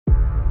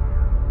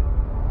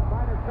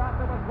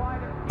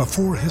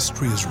Before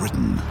history is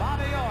written,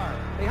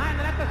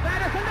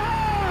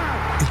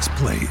 it's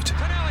played.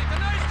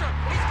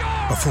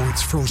 Before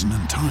it's frozen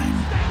in time,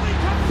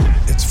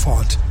 it's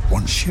fought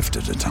one shift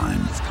at a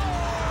time.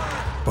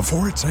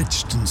 Before it's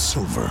etched in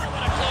silver,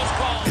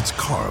 it's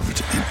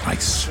carved in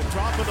ice.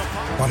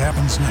 What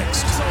happens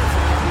next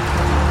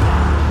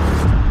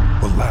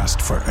will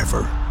last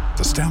forever.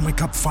 The Stanley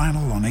Cup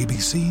Final on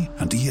ABC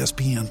and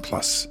ESPN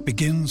Plus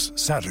begins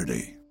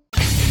Saturday.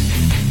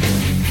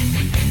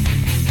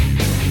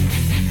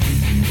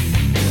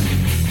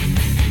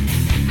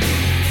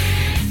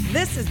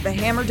 This is the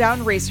Hammer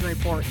Down Racing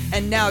Report,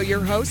 and now your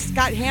hosts,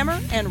 Scott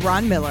Hammer and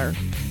Ron Miller.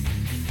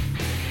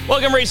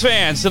 Welcome, race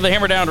fans, to the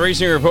Hammer Down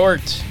Racing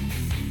Report.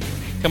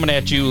 Coming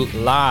at you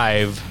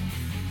live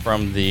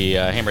from the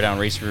Hammer Down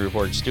Racing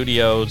Report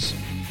studios,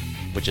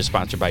 which is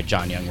sponsored by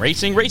John Young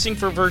Racing, racing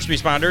for first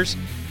responders,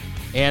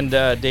 and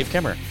Dave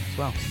Kemmer as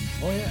well.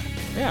 Oh, yeah.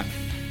 Yeah.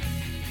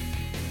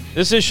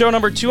 This is show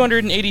number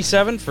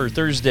 287 for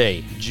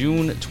Thursday,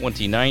 June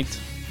 29th.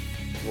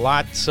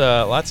 Lots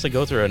to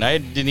go through, and I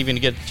didn't even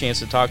get a chance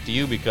to talk to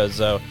you because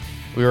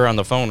we were on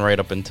the phone right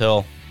up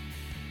until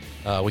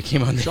we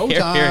came on the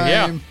air here.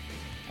 Yeah.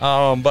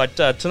 But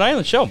tonight on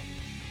the show,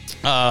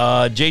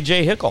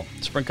 JJ Hickle,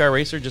 sprint car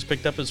racer, just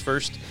picked up his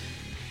first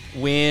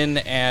win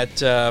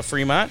at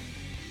Fremont.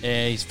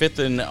 And he's fifth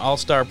in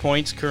all-star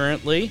points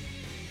currently,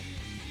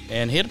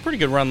 and he had a pretty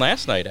good run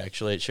last night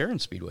actually at Sharon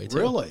Speedway too.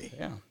 Really?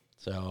 Yeah.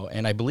 So,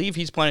 and I believe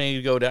he's planning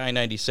to go to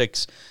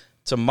I-96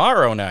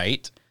 tomorrow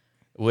night.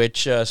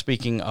 Which,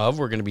 speaking of,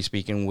 we're going to be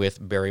speaking with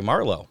Barry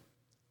Marlowe.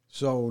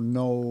 So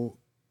no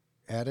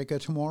Attica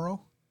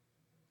tomorrow?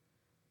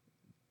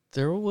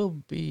 There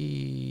will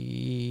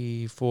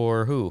be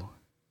for who?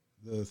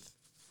 The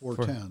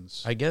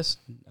 410s. I guess,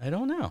 I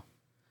don't know.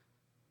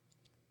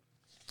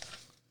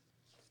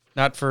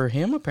 Not for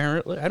him,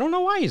 apparently. I don't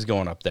know why he's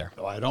going up there.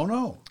 Oh, I don't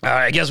know.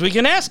 I guess we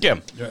can ask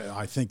him.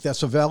 I think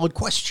that's a valid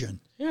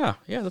question. Yeah,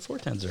 the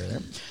 410s are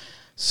there.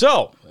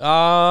 So,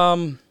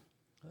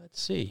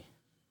 let's see.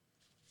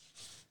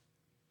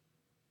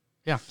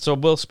 Yeah, so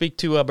we'll speak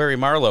to Barry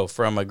Marlowe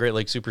from Great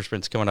Lakes Super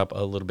Sprints coming up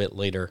a little bit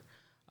later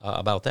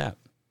about that.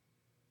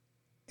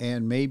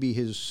 And maybe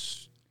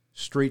his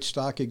street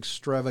stock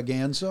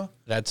extravaganza?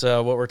 That's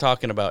what we're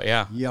talking about,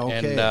 yeah. Yeah,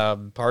 okay.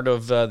 And part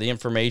of the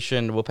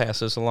information, we'll pass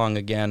this along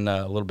again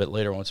a little bit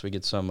later once we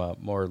get some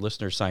more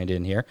listeners signed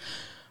in here.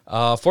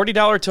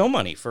 $40 tow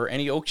money for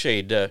any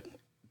Oakshade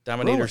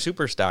Dominator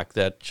Super Stock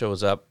that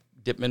shows up.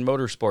 Dipman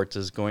Motorsports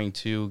is going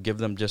to give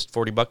them just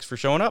 $40 for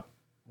showing up.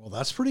 Well,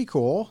 that's pretty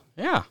cool.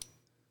 Yeah.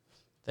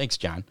 Thanks,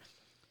 John.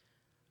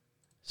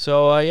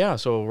 So,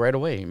 so right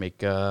away, you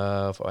make,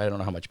 I don't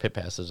know how much pit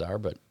passes are,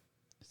 but it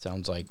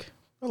sounds like...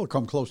 It'll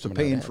come close to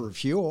paying for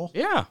fuel.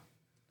 Yeah,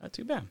 not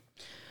too bad.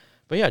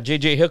 But yeah,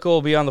 JJ Hickle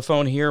will be on the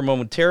phone here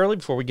momentarily.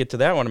 Before we get to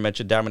that, I want to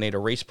mention Dominator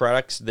Race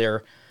Products.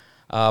 They're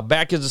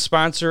back as a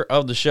sponsor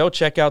of the show.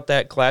 Check out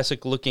that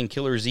classic-looking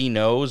Killer Z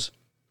nose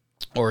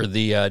or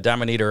the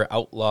Dominator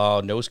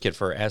Outlaw nose kit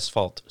for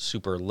Asphalt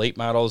Super late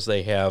models.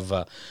 They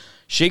have...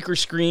 shaker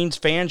screens,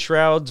 fan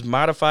shrouds,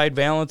 modified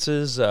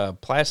valances,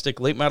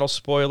 plastic late model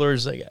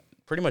spoilers. They got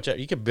pretty much,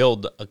 you could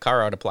build a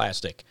car out of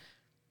plastic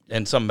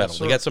and some metal.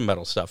 They got some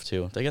metal stuff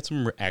too. They got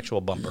some actual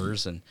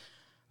bumpers and,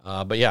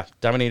 but yeah,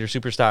 Dominator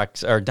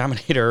Superstocks or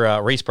Dominator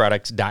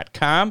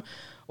Raceproducts.com,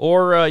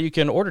 or you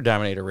can order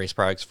Dominator Race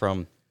Products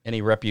from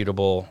any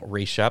reputable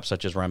race shop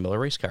such as Ron Miller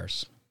Race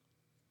Cars.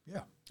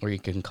 Yeah. Or you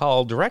can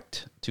call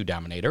direct to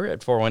Dominator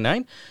at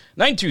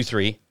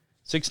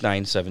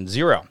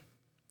 419-923-6970.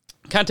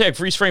 Contact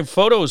Freeze Frame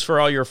Photos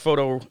for all your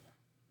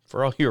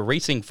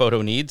racing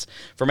photo needs.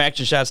 From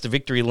action shots to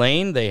victory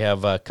lane, they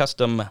have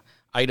custom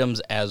items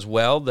as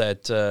well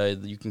that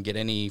you can get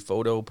any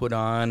photo put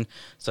on,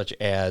 such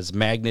as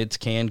magnets,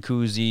 can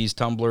koozies,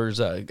 tumblers.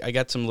 I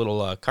got some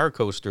little car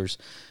coasters.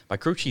 My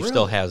crew chief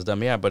still has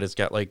them, yeah, but it's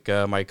got like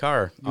my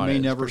car. You may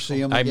never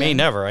see them I again? may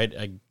never.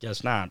 I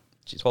guess not.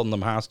 She's holding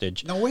them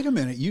hostage. Now wait a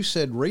minute. You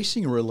said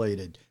racing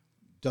related.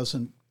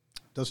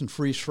 Doesn't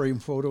Freeze Frame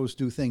Photos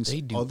do things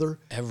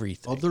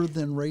everything other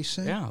than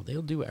racing? Yeah,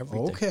 they'll do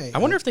everything. Okay. I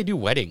wonder if they do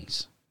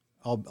weddings.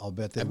 I'll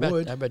bet they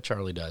would. I bet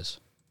Charlie does.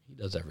 He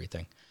does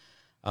everything.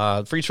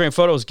 Freeze Frame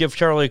Photos, give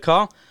Charlie a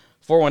call.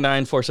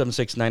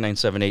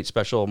 419-476-9978.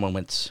 Special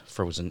moments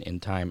frozen in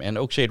time. And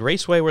Oakshade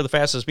Raceway, we're the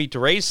fastest beat to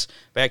race.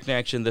 Back in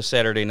action this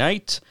Saturday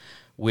night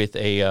with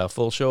a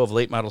full show of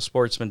late model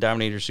sportsmen,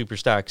 Dominator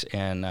Superstocks,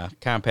 and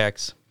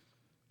compacts.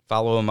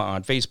 Follow them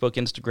on Facebook,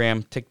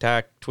 Instagram,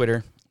 TikTok,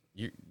 Twitter.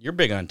 You're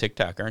big on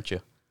TikTok, aren't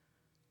you?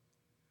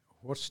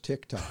 What's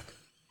TikTok?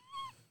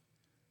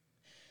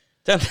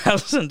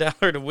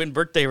 $10,000 to win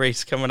birthday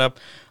race coming up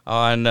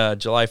on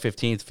July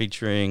 15th,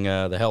 featuring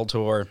the Hell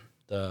Tour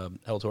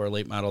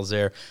late models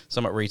there,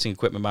 Summit Racing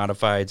Equipment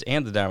Modifieds,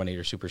 and the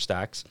Dominator Super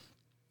Stocks.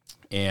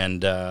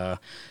 And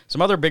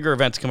some other bigger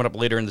events coming up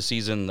later in the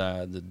season.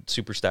 The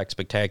Super Stock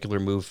Spectacular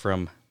moved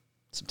from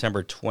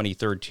September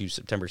 23rd to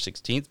September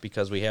 16th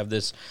because we have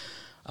this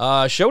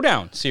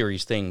Showdown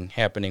Series thing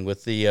happening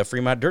with the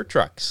Fremont Dirt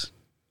Trucks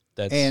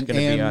That's going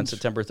to be on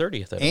September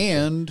 30th.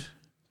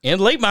 And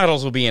late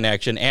models will be in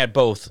action at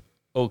both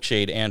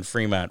Oakshade and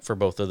Fremont for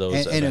both of those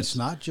events. And it's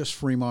not just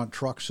Fremont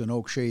trucks and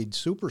Oakshade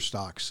super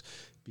stocks,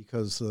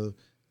 because the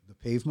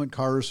pavement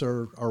cars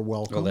are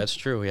welcome. Well, that's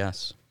true,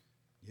 yes.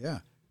 Yeah.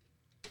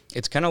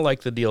 It's kind of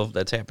like the deal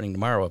that's happening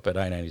tomorrow up at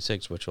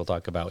I-96, which we'll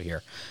talk about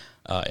here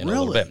in a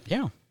little bit.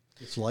 Yeah.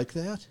 It's like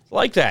that?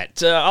 Like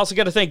that. Also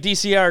got to thank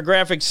DCR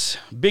Graphics,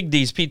 Big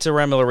D's Pizza,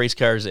 Ron Miller Race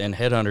Cars, and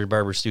Headhunter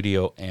Barber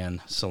Studio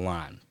and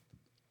Salon.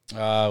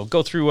 We'll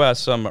go through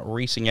some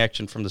racing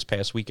action from this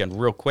past weekend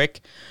real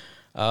quick.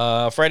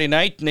 Friday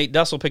night, Nate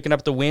Dussel picking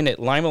up the win at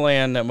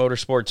Limaland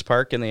Motorsports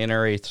Park in the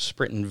NRA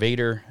Sprint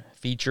Invader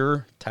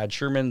feature. Todd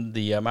Sherman,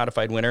 the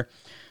modified winner.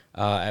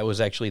 It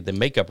was actually the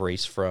makeup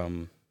race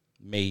from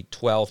May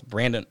 12th.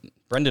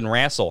 Brendan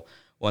Rassel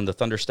won the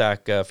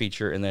Thunderstock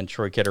feature, and then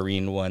Troy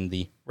Ketterine won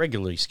the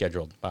regularly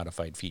scheduled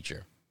modified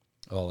feature,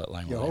 all at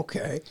Limaland. Yeah,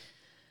 okay.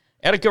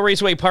 Attica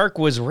Raceway Park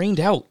was rained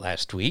out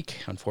last week,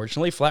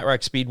 unfortunately. Flat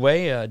Rock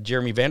Speedway,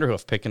 Jeremy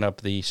Vanderhoof picking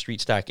up the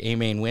Street Stock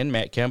A-Main win.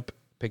 Matt Kemp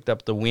picked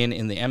up the win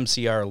in the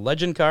MCR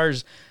Legend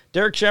Cars.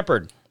 Derek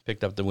Shepard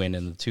picked up the win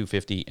in the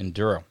 250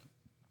 Enduro.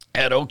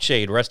 At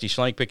Oakshade, Rusty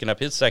Schlenk picking up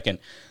his second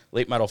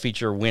late model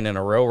feature win in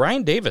a row.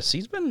 Ryan Davis,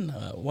 he's been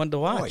one to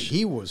watch. Boy,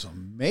 he was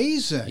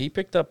amazing. He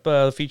picked up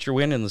the feature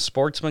win in the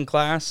sportsman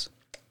class.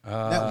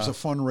 That was a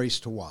fun race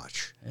to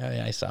watch.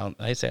 Yeah, I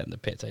sat in the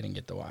pits. I didn't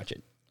get to watch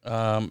it.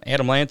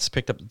 Adam Lance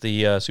picked up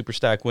the Super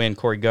Stock win.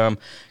 Corey Gum,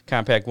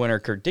 compact winner.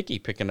 Kurt Dickey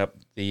picking up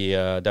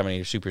the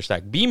Dominator Super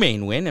Stock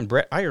B-Main win. And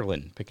Brett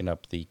Ireland picking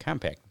up the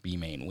compact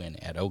B-Main win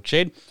at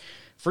Oakshade.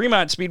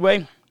 Fremont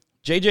Speedway,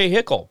 J.J.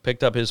 Hickle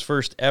picked up his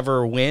first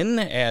ever win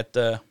at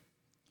the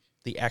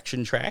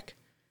action track.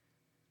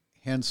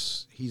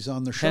 Hence, he's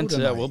on the show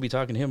tonight. We'll be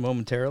talking to him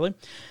momentarily.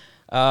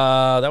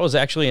 That was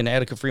actually an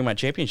Attica Fremont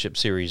Championship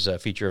Series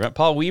feature event.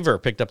 Paul Weaver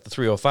picked up the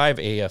 305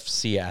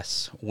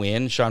 AFCS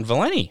win. Sean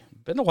Valeni,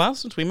 been a while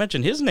since we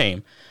mentioned his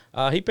name.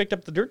 He picked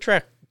up the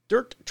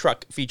dirt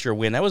truck feature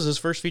win. That was his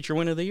first feature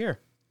win of the year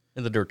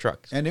in the dirt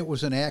trucks. And it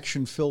was an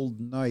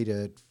action-filled night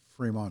at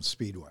Fremont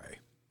Speedway.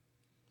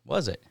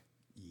 Was it?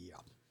 Yeah.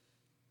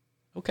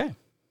 Okay.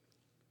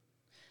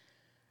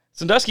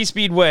 Sandusky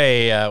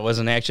Speedway was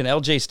in action.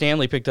 LJ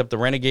Stanley picked up the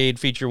Renegade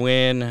feature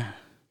win.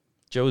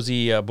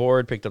 Josie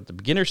Board picked up the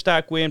beginner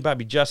stock win.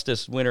 Bobby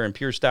Justice, winner in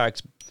pure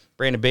stocks.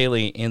 Brandon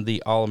Bailey in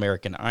the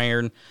All-American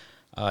Iron.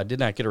 Did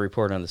not get a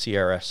report on the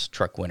CRS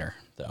truck winner,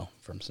 though,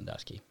 from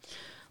Sandusky.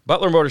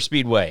 Butler Motor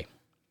Speedway,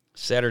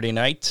 Saturday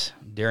night.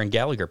 Darren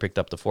Gallagher picked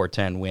up the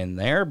 410 win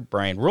there.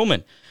 Brian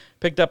Ruhlman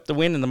picked up the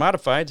win in the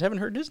modifieds. Haven't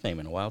heard his name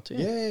in a while, too.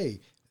 Yay.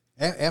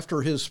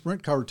 After his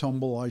sprint car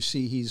tumble, I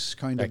see he's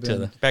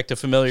back to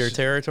familiar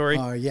territory.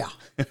 Yeah.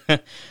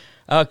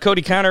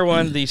 Cody Connor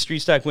won the street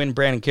stock win.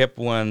 Brandon Kipp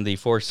won the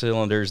 4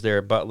 cylinders there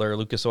at Butler.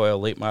 Lucas Oil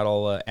late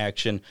model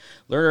action.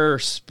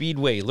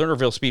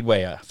 Lernerville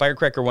Speedway,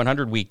 Firecracker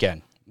 100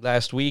 weekend.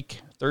 Last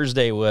week,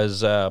 Thursday,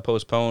 was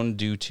postponed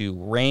due to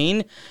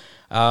rain.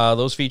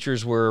 Those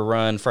features were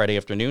run Friday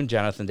afternoon.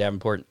 Jonathan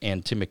Davenport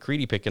and Tim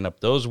McCready picking up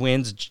those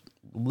wins.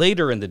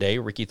 Later in the day,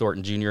 Ricky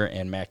Thornton Jr.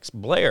 and Max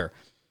Blair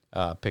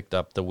picked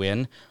up the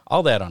win.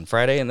 All that on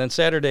Friday. And then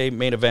Saturday,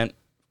 main event,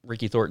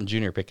 Ricky Thornton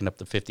Jr. picking up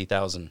the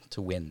 $50,000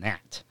 to win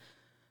that.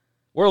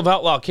 World of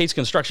Outlaw Case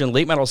Construction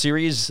Late Model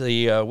Series,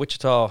 the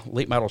Wichita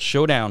Late Model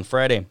Showdown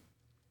Friday,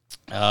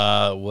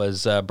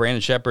 was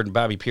Brandon Shepard and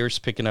Bobby Pierce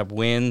picking up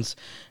wins.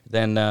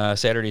 Then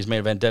Saturday's main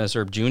event, Dennis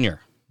Erb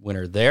Jr.,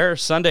 winner there.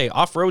 Sunday,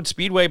 Off-Road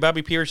Speedway,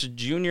 Bobby Pierce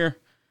Jr.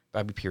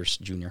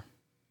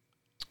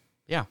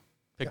 Yeah,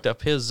 picked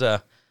up his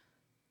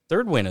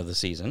third win of the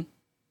season.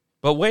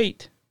 But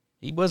wait,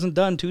 he wasn't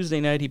done. Tuesday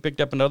night, he picked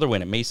up another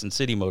win at Mason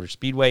City Motor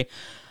Speedway.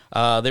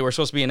 They were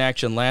supposed to be in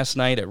action last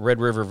night at Red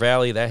River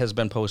Valley. That has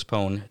been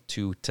postponed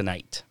to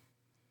tonight.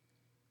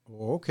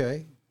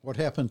 Okay. What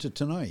happened to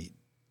tonight?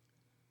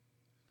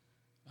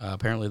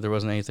 Apparently there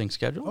wasn't anything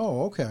scheduled.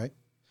 Oh, okay.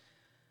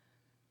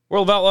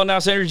 World of Outlaw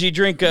NOS Energy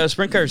Drink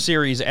Sprint Car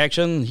Series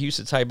action.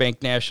 Houston's High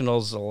Bank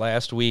Nationals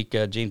last week.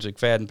 James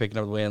McFadden picking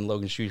up the win.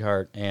 Logan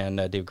Schuthart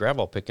and Dave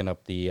Gravel picking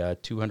up the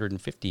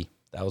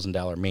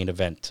 $250,000 main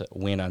event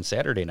win on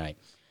Saturday night.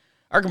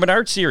 Argument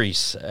Art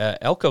Series,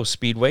 Elko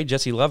Speedway.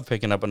 Jesse Love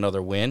picking up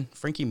another win.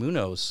 Frankie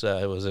Munoz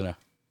was in a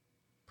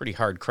pretty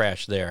hard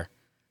crash there.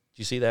 Did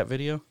you see that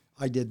video?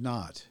 I did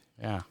not.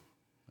 Yeah,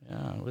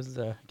 it was,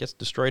 I guess,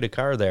 destroyed a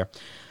car there.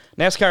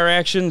 NASCAR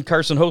action,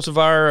 Carson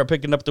Hocevar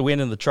picking up the win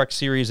in the Truck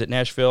Series at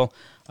Nashville.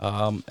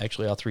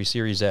 Actually, all 3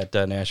 series at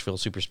Nashville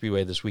Super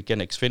Speedway this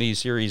weekend. Xfinity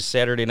Series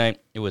Saturday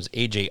night, it was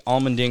A.J.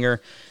 Allmendinger.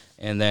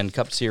 And then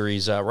Cup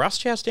Series, Ross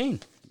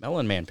Chastain,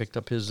 Melon Man, picked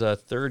up his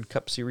third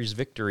Cup Series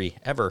victory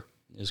ever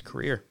in his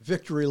career.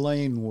 Victory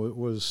Lane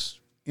was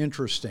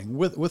interesting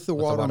with the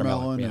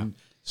watermelon yeah. and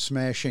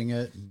smashing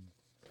it. And,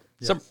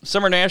 yeah.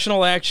 Summer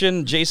National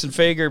action, Jason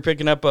Fager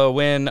picking up a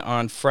win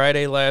on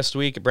Friday last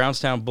week at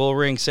Brownstown Bull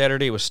Ring.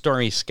 Saturday was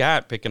Stormy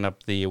Scott picking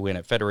up the win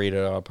at Federated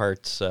Auto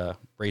Parts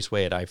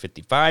Raceway at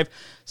I-55.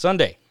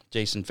 Sunday,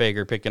 Jason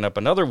Fager picking up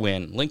another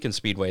win, Lincoln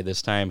Speedway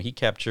this time. He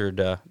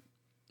captured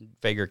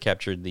Fager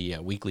captured the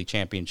weekly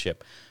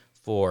championship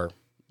for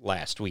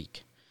last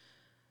week.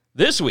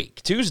 This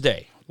week,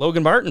 Tuesday,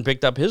 Logan Martin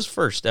picked up his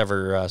first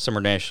ever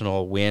Summer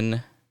National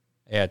win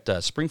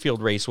at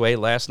Springfield Raceway.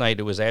 Last night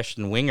it was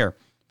Ashton Winger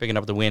picking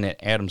up the win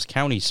at Adams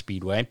County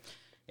Speedway.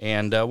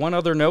 And one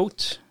other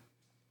note,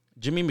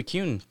 Jimmy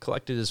McCune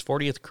collected his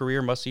 40th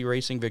career must-see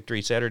racing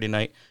victory Saturday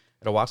night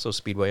at Owasso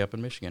Speedway up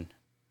in Michigan.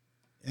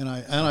 And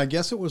I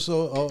guess it was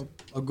a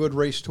good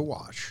race to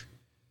watch.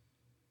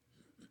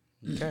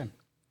 Okay.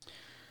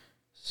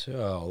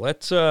 So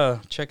let's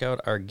check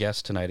out our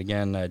guest tonight.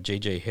 Again,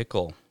 J.J.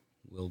 Hickle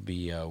will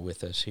be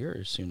with us here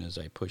as soon as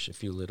I push a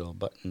few little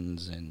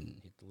buttons and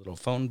hit the little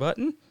phone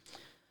button.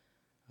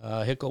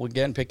 Hickle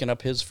again picking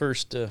up his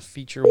first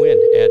feature win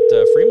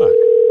at Fremont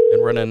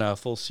and running a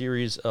full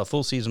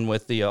season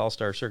with the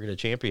All-Star Circuit of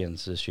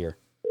Champions this year.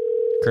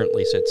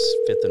 Currently sits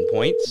 5th in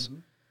points.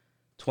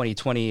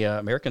 2020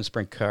 American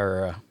Sprint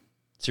Car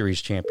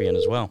Series champion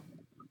as well.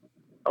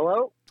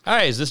 Hello?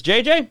 Hi, is this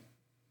JJ?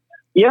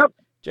 Yep.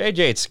 JJ,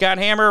 it's Scott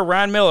Hammer,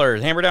 Ron Miller,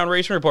 Hammer Down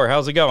Racing Report.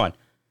 How's it going?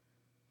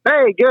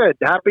 Hey, good.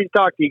 Happy to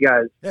talk to you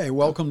guys. Hey,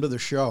 welcome to the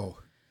show.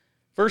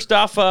 First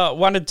off,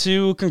 wanted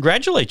to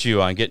congratulate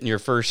you on getting your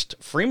first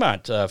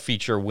Fremont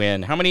feature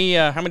win. How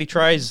many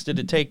tries did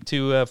it take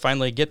to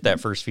finally get that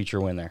first feature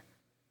win there?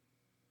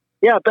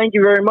 Yeah, thank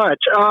you very much.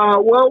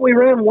 Well, we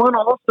ran one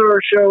All-Star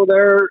show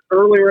there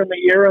earlier in the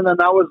year, and then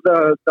that was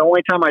the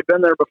only time I'd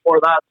been there before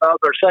that. So that was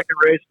our second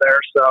race there.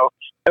 So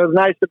it was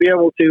nice to be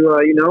able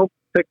to,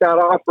 pick that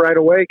off right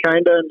away,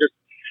 kind of, and just,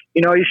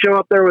 you show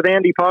up there with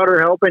Andy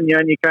Potter helping you,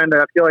 and you kind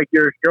of feel like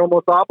you're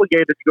almost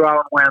obligated to go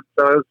out and win.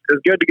 So it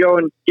was good to go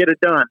and get it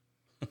done.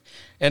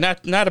 And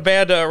not a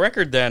bad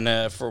record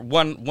then for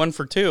one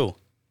for two.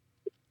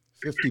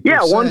 50%. Yeah,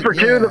 1 for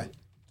 2.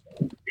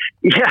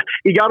 Yeah,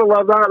 you got to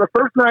love that. The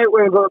first night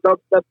was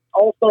the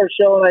All-Star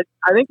show, and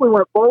I think we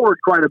went forward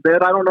quite a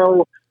bit. I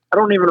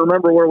don't even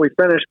remember where we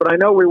finished, but I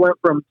know we went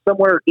from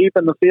somewhere deep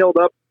in the field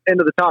up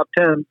into the top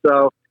 10.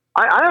 So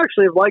I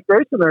actually have liked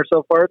racing there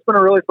so far. It's been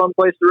a really fun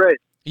place to race.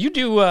 You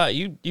do.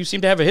 You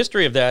seem to have a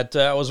history of that.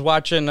 I was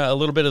watching a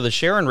little bit of the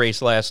Sharon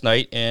race last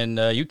night, and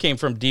you came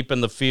from deep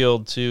in the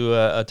field to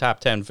a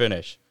top 10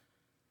 finish.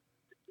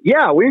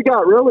 Yeah, we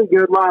got really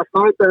good last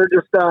night there.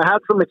 Just had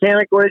some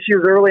mechanical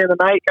issues early in the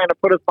night, kind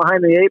of put us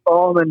behind the 8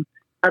 ball, and then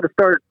had to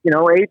start,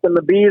 8th in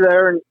the B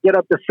there and get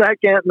up to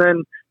 2nd, and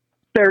then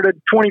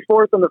started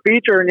 24th in the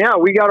feature. And yeah,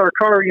 we got our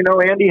car.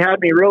 Andy had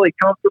me really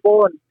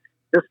comfortable, and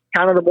just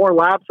kind of the more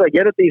laps I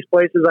get at these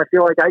places, I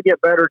feel like I get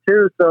better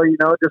too. So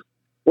just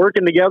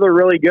working together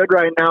really good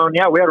right now. And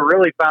yeah, we had a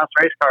really fast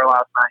race car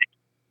last night.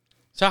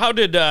 So how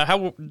did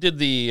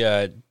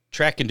the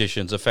track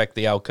conditions affect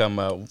the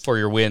outcome for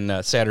your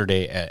win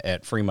Saturday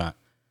at Fremont?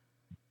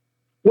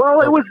 Well,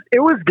 it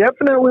was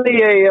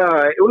definitely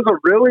a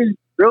really,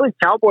 really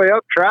cowboy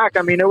up track.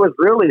 I mean, it was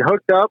really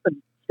hooked up and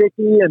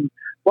sticky and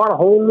a lot of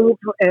holes.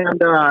 And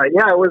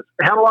it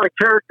had a lot of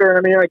character.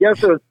 I mean, I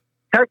guess it was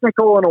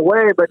technical in a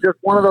way, but just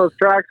one of those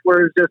tracks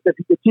where it's just, if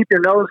you could keep your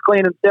nose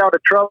clean and stay out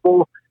of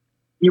trouble,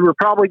 you were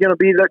probably going to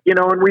be there,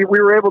 and we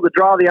were able to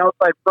draw the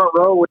outside front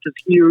row, which is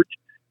huge.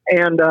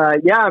 And,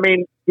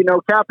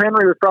 Cap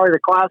Henry was probably the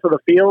class of the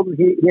field, and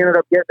he ended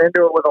up getting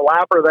into it with a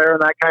lapper there,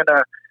 and that kind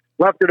of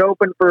left it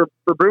open for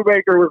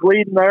Brubaker was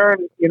leading there.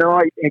 And,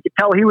 I could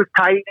tell he was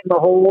tight in the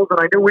holes,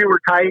 and I knew we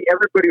were tight.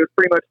 Everybody was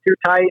pretty much too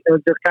tight. It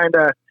was just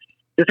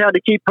had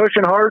to keep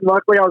pushing hard. And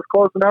luckily I was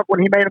close enough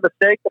when he made a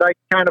mistake that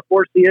I kind of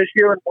forced the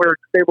issue, and we were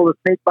able to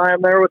sneak by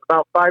him there with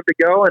about 5 to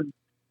go. And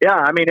yeah,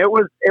 I mean, it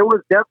was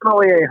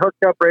definitely a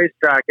hooked up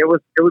racetrack. It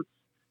was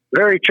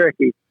very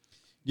tricky.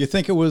 You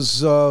think it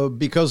was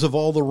because of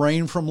all the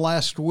rain from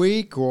last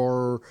week,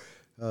 or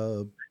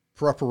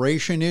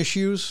preparation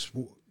issues?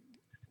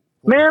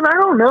 Man, I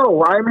don't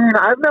know. I mean,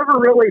 I've never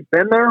really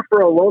been there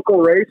for a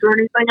local race or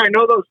anything. I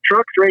know those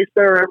trucks race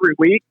there every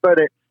week, but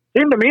it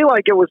seemed to me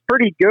like it was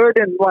pretty good,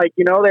 and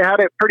they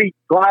had it pretty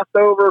glassed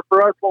over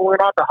for us when we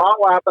went out to hot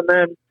lap, and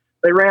then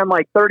they ran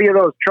like 30 of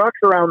those trucks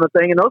around the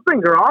thing, and those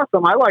things are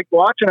awesome. I liked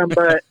watching them,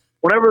 but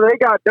whenever they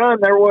got done,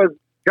 there was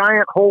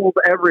giant holes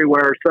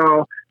everywhere.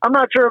 So I'm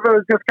not sure if it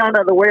was just kind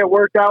of the way it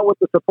worked out with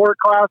the support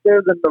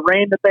classes and the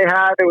rain that they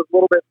had. It was a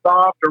little bit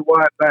soft or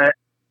what, but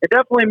it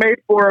definitely made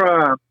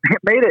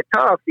it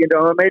tough,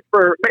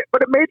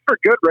 but it made for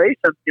good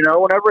racing.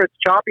 Whenever it's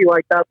choppy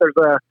like that, there's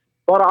a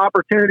lot of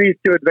opportunities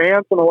to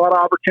advance and a lot of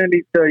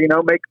opportunities to,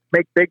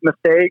 make big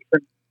mistakes,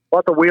 and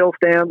lots of wheel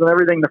stands and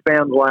everything the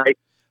fans like.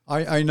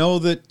 I know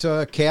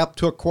that Cap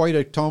took quite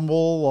a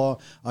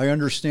tumble. I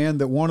understand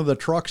that one of the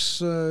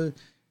trucks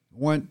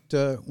went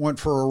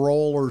for a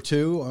roll or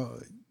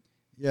two.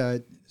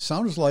 It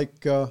sounds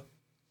like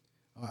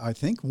I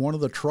think one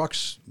of the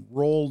trucks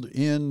rolled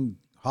in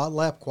hot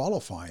lap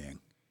qualifying.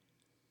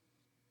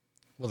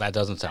 Well, that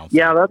doesn't sound fun.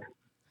 Yeah,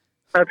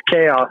 that's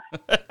chaos.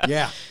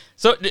 Yeah.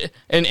 So,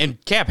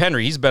 and Cap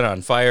Henry, he's been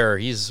on fire.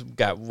 He's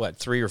got,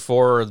 3 or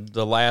 4 of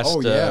the last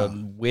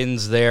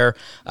wins there.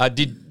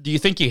 Do you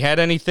think you had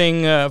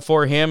anything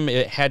for him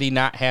had he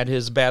not had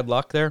his bad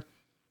luck there?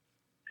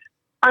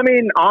 I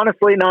mean,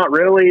 honestly, not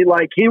really.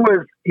 Like he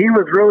was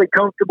really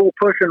comfortable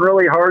pushing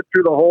really hard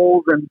through the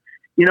holes, and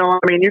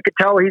you could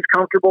tell he's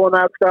comfortable in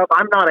that stuff.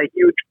 I'm not a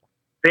huge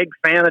big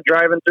fan of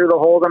driving through the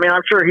holes. I mean,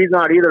 I'm sure he's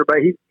not either, but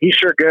he's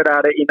sure good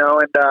at it, And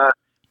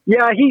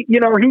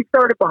he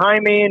started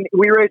behind me, and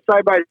we raced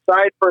side by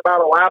side for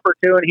about a lap or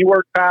two, and he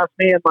worked past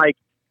me, and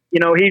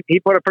he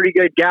put a pretty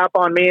good gap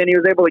on me, and he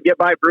was able to get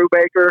by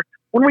Brubaker.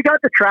 When we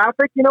got to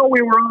traffic, we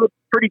were all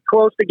pretty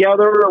close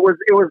together.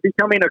 It was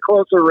becoming a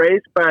closer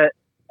race, but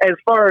as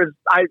far as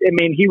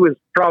he was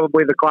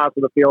probably the class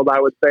of the field, I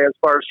would say, as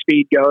far as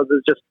speed goes.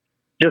 It's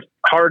just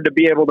hard to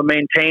be able to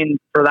maintain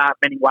for that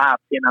many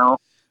laps,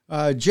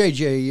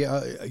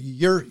 JJ,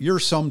 your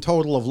sum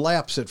total of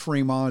laps at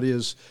Fremont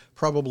is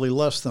probably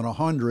less than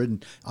 100.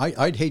 And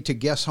I'd hate to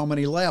guess how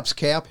many laps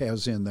Cap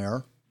has in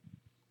there.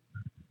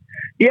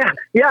 Yeah.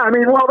 I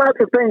mean, well, that's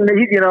the thing.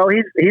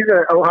 He's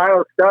an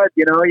Ohio stud.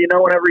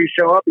 Whenever you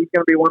show up, he's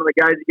going to be one of the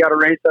guys you got to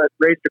race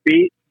to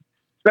beat.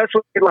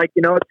 Especially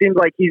it seems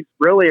like he's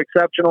really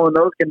exceptional in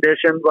those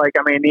conditions.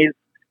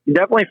 He's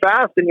definitely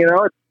fast, and a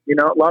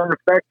lot of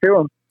respect to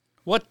him.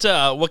 What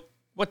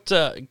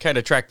kind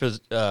of track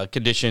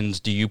conditions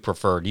do you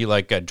prefer? Do you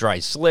like dry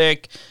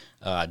slick,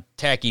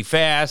 tacky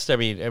fast? I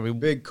mean,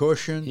 big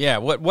cushion. Yeah.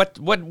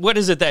 What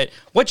is it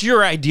what's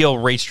your ideal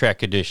racetrack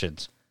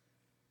conditions?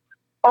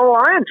 Oh,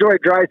 I enjoy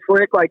dry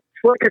slick, like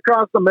slick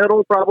across the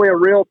middle, probably a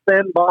real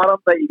thin bottom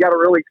that you got to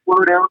really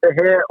slow down to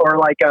hit, or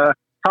like a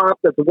top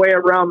that's way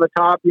around the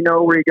top,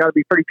 where you got to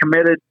be pretty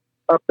committed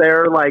up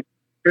there, like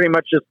pretty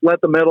much just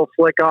let the middle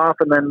slick off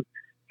and then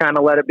kind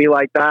of let it be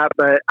like that.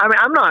 But I mean,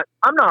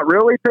 I'm not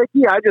really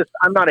picky.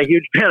 I'm not a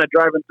huge fan of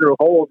driving through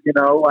holes,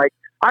 I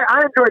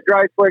enjoy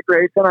dry slick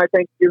racing. I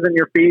think using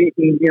your feet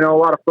and, a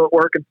lot of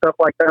footwork and stuff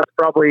like that's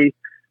probably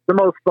the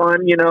most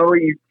fun. You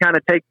kind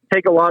of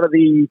take a lot of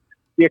the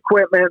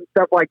equipment and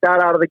stuff like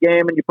that out of the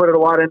game, and you put it a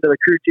lot into the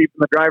crew chief and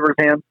the driver's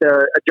hands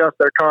to adjust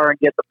their car and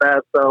get the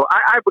best. So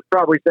I would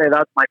probably say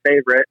that's my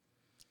favorite.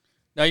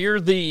 Now you're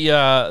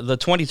the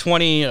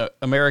 2020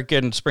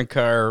 American Sprint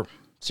Car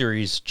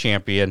Series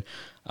champion,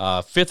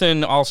 fifth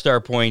in All-Star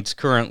points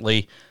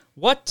currently.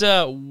 What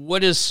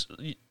has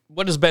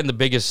been the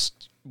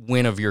biggest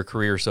win of your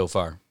career so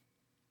far?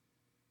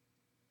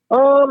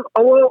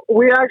 Well,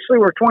 we actually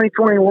were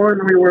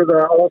 2021. We were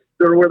the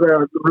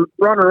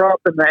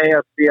runner-up in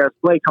the AFCS.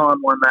 Lakon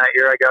won that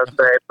year, I gotta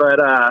say. But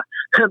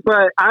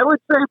I would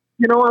say,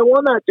 I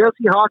won that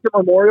Jesse Hockett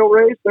Memorial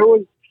race. There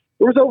was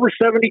over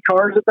 70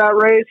 cars at that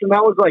race, and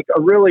that was like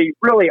a really,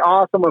 really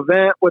awesome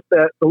event with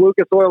the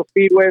Lucas Oil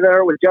Speedway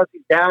there with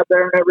Jesse's dad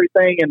there and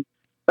everything. And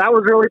that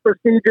was really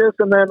prestigious.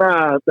 And then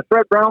the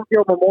Fred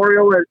Brownfield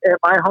Memorial at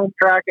my home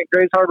track at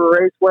Grays Harbor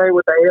Raceway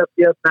with the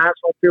AFCS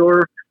National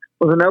Tour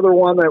was another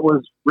one that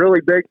was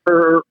really big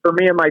for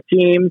me and my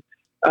team.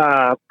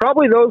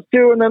 Probably those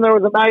two. And then there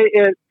was a night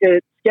at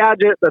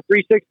Skagit, the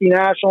 360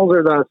 Nationals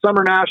or the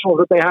Summer Nationals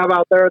that they have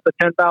out there at the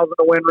 10,000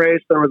 to win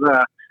race. There was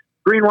a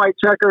green-white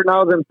checker, and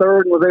I was in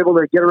third and was able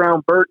to get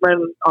around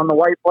Bergman on the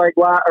white flag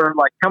lap, or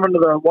like coming to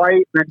the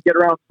white and then get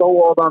around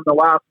Stowald on the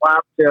last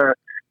lap to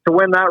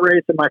win that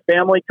race in my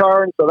family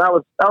car. And so that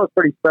was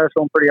pretty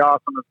special and pretty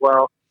awesome as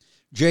well.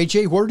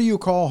 JJ, where do you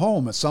call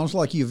home? It sounds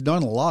like you've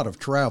done a lot of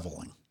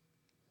traveling.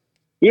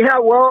 Yeah,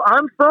 well,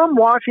 I'm from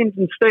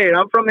Washington State.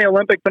 I'm from the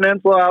Olympic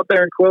Peninsula out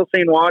there in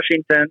Quilcene,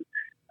 Washington.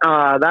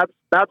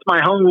 That's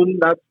my home.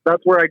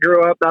 That's where I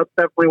grew up. That's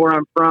definitely where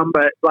I'm from.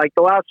 But like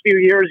the last few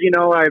years,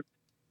 I've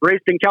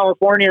raced in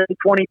California in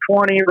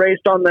 2020,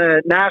 raced on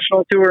the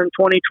national tour in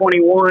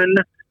 2021,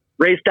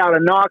 raced out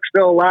of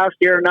Knoxville last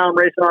year, and now I'm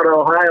racing out of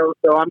Ohio.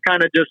 So I'm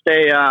kind of just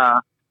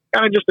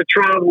a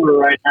traveler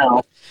right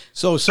now.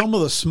 So some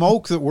of the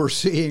smoke that we're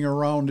seeing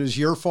around is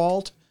your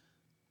fault?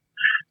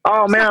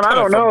 Oh man, I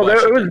don't know.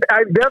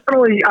 I've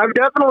definitely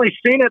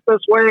seen it this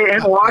way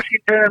in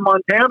Washington and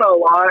Montana a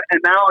lot, and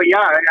now,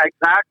 yeah,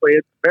 exactly.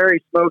 It's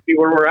very smoky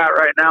where we're at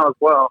right now as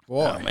well.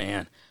 Boy. Oh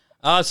man.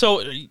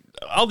 So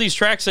all these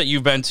tracks that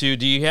you've been to,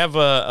 do you have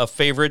a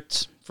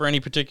favorite for any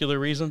particular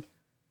reason?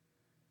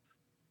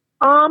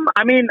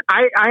 I mean,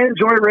 I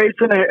enjoy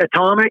racing at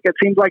Atomic. It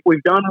seems like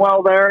we've done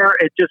well there.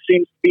 It just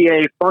seems to be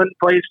a fun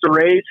place to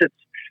race. It's,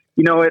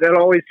 it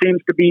always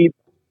seems to be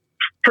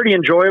pretty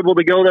enjoyable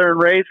to go there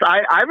and race.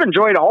 I've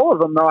enjoyed all of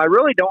them, though. I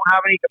really don't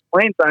have any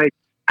complaints.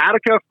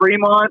 Attica,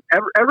 Fremont,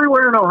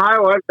 everywhere in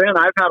Ohio I've been,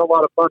 I've had a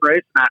lot of fun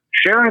racing at.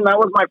 Sharon, that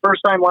was my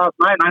first time last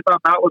night, and I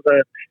thought that was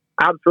a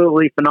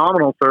absolutely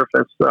phenomenal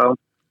surface. So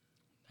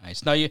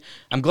nice. Now,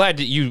 I'm glad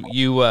that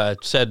you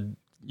said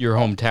your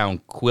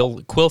hometown,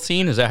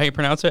 Quilcene. Is that how you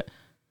pronounce it?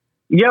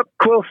 Yep,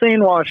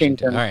 Quilcene,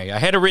 Washington. All right, I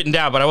had it written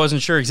down, but I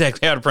wasn't sure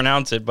exactly how to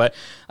pronounce it. But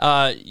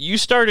you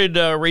started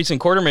racing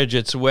quarter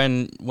midgets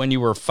when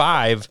you were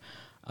 5,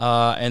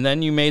 and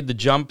then you made the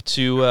jump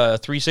to a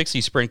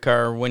 360 sprint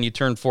car when you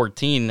turned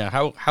 14.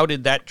 How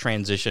did that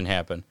transition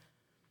happen?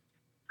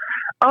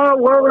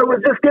 Well, it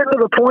was just getting to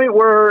the point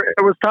where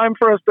it was time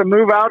for us to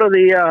move out of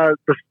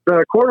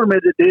the quarter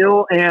midget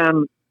deal,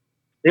 and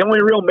the only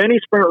real mini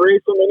sprint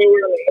racing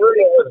anywhere in the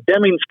area was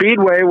Deming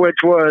Speedway,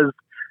 which was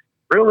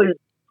really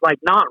like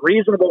not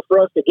reasonable for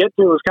us to get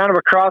to. It was kind of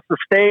across the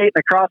state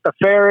and across the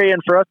ferry,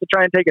 and for us to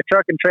try and take a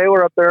truck and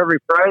trailer up there every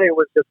Friday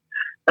was just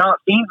not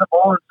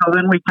feasible. And so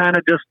then we kind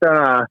of just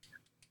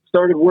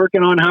started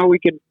working on how we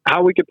could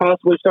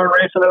possibly start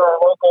racing at our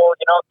local,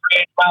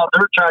 3-8-mile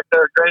dirt track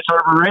there at Grace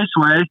Harbor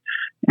Raceway,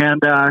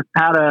 and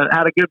had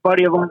a good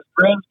buddy of ours,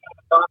 friends,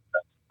 birth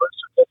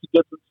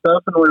certificates and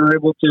stuff, and we were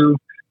able to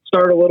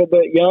start a little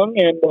bit young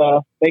and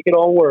make it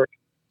all work.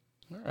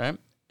 All right.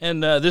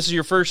 And this is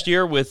your first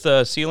year with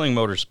Sealing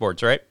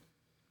Motorsports, right?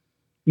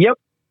 Yep.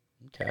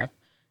 Okay.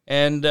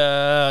 And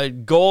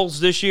goals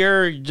this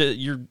year,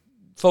 you're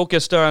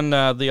focused on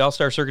the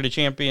All-Star Circuit of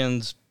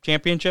Champions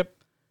championship?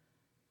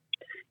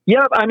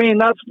 Yep. I mean,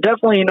 that's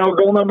definitely,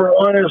 goal number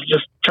one is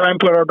just try and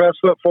put our best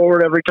foot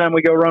forward every time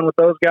we go run with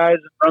those guys,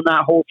 and run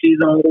that whole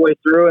season all the way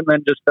through, and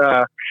then just,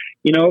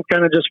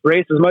 kind of just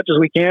race as much as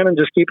we can and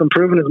just keep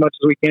improving as much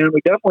as we can. We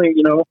definitely,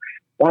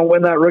 want to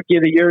win that Rookie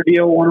of the Year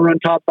deal, want to run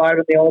top 5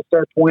 in the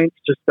All-Star points,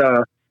 just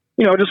want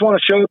to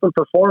show up and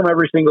perform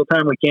every single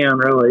time we can,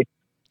 really.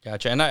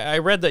 Gotcha. And I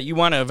read that you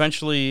want to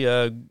eventually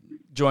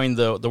join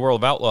the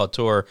World of Outlaw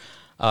Tour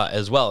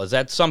as well. Is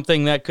that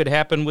something that could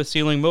happen with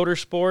Sealing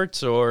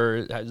Motorsports, or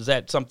is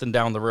that something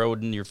down the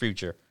road in your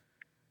future?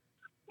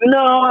 No,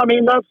 I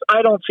mean,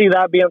 I don't see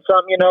that being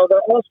something,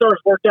 the All-Stars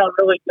worked out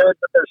really good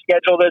with their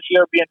schedule this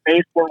year being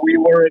based where we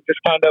were. It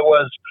just kind of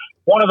was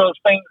one of those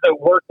things that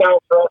worked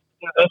out for us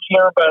to do this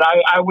year, but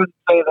I wouldn't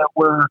say that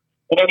we're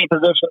in any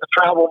position to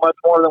travel much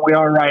more than we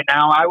are right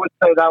now. I would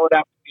say that would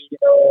have to be,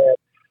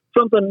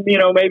 something,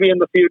 maybe in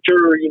the future,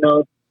 or,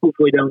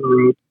 hopefully down the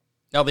road.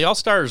 Now, the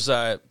All-Stars,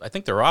 I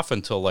think they're off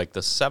until like the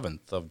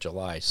 7th of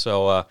July.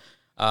 So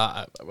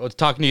I was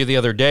talking to you the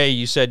other day.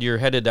 You said you're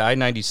headed to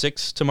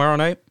I-96 tomorrow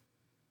night?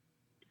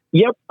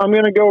 Yep. I'm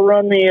going to go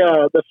run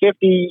the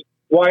 50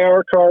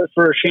 YR car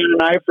for Shannon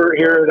Eifert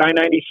here at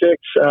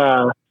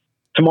I-96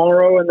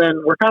 tomorrow. And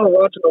then we're kind of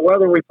watching the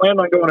weather. We planned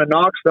on going to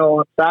Knoxville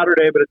on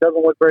Saturday, but it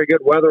doesn't look very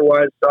good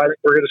weather-wise. So I think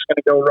we're just going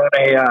to go run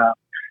a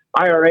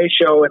IRA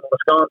show in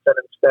Wisconsin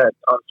instead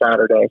on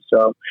Saturday.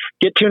 So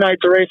get 2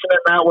 nights of racing in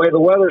that way. The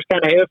weather's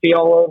kind of iffy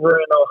all over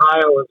in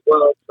Ohio as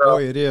well. So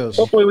it is.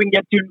 Hopefully we can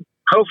get 2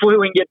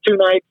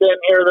 nights in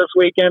here this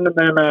weekend, and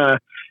then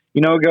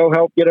go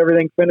help get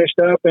everything finished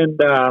up and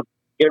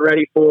get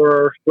ready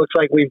for. Looks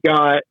like we've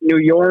got New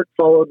York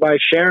followed by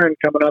Sharon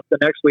coming up the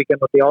next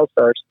weekend with the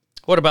All-Stars.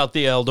 What about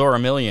the Eldora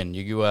Million?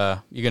 You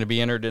going to be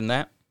entered in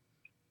that?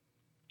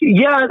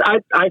 Yeah,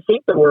 I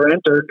think that we're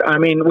entered. I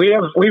mean,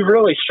 we've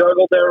really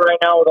struggled there right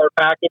now with our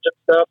package and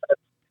stuff.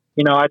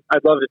 And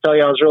I'd love to tell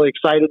you I was really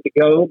excited to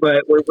go,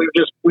 but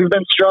we've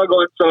been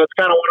struggling. So it's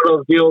kind of one of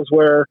those deals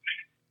where,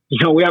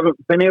 we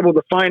haven't been able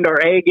to find our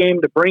A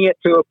game to bring it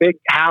to a big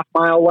half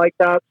mile like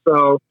that.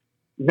 So,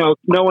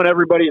 knowing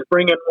everybody's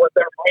bringing what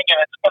they're bringing,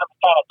 it's going to be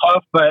kind of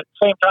tough. But at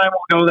the same time,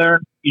 we'll go there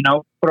and,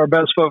 put our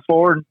best foot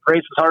forward and race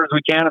as hard as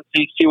we can and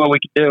see what we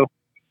can do.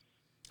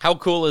 How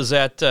cool is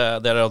that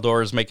that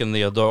Eldora is making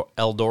the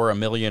Eldora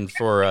Million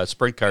for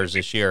sprint cars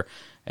this year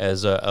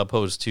as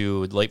opposed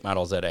to late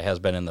models that it has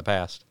been in the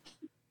past?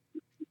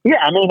 Yeah,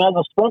 I mean, as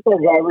a sprint car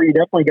driver, you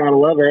definitely got to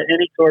love it.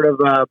 Any sort of,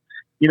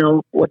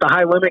 what the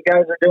high limit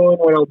guys are doing,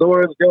 what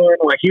Eldora's doing,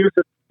 what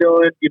Houston's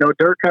doing,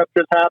 Dirt Cup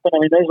just happened. I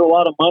mean, there's a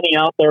lot of money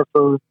out there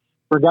for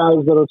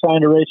guys that are trying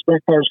to race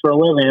sprint cars for a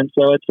living.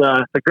 So it's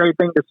a great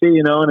thing to see,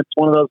 and it's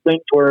one of those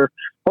things where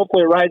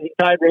hopefully a rising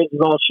tide raises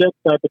all ships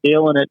type of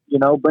deal, and it,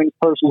 brings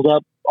purses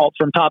up all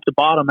from top to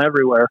bottom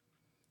everywhere.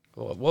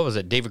 Well, what was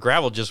it? David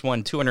Gravel just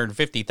won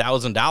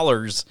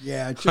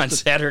 $250,000 on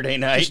Saturday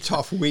night. Just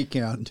tough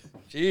weekend.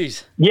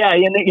 Jeez. Yeah,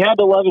 and you had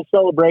to love his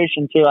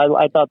celebration, too.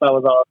 I thought that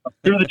was awesome.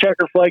 Threw the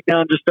checker flag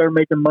down, just started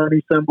making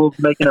money symbols,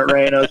 making it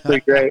rain. It was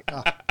pretty great.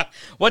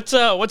 What's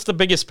the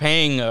biggest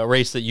paying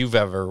race that you've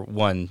ever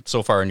won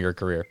so far in your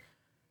career?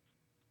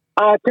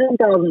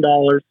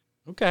 $10,000.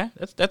 Okay,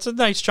 that's a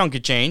nice chunk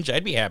of change.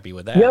 I'd be happy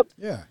with that. Yep.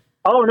 Yeah.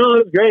 Oh no,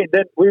 it was great.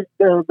 Then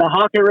the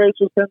hockey race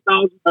was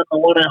 10,000, and the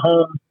one at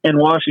home in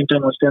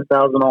Washington was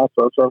 10,000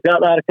 also. So I've got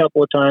that a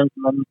couple of times,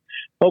 and I'm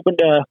hoping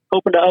to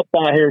up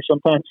that here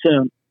sometime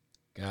soon.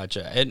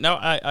 Gotcha. And now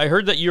I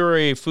heard that you're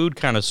a food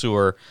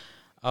connoisseur.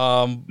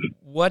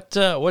 What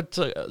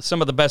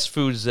some of the best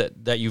foods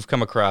that you've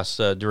come across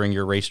during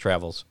your race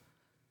travels?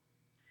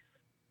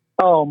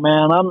 Oh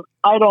man,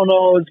 I don't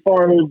know as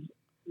far as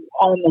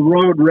on the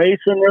road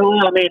racing really.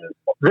 I mean,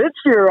 this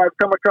year I've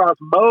come across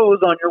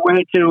Moe's on your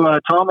way to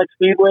Atomic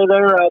Speedway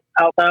there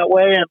out that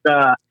way, and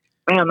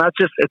man,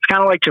 it's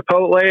kind of like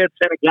Chipotle. It's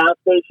in a gas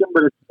station,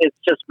 but it's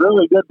just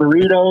really good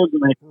burritos,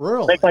 and they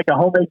make like a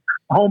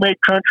homemade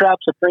Crunchwrap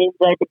Supreme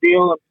type of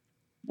deal. And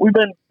we've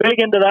been big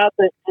into that.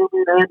 They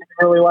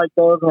really like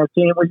those, and our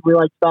team we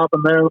like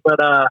stopping there. But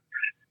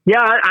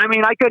yeah, I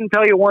mean, I couldn't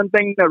tell you one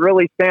thing that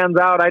really stands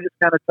out. I just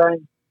kind of try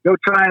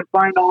and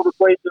find all the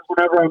places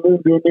whenever I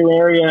move to a new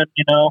area, and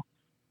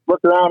look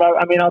around.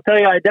 I mean, I'll tell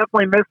you, I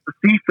definitely miss the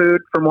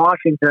seafood from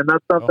Washington.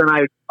 That's something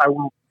I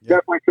will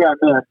definitely say I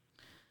miss.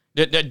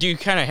 Do you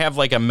kind of have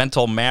like a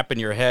mental map in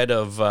your head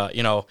of,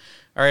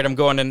 all right, I'm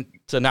going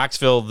to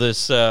Knoxville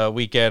this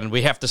weekend.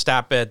 We have to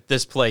stop at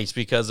this place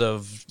because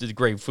of the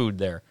great food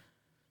there.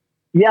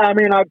 Yeah, I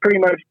mean, I'd pretty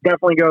much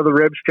definitely go to the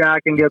ribs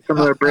track and get some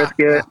of their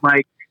brisket.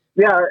 Like,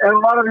 yeah, and a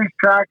lot of these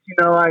tracks,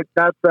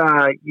 that's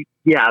a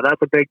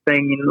big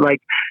thing. Like,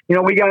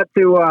 we got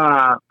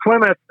to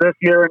Plymouth this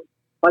year, and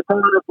my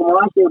coworker from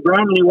last year,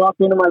 Brandon, he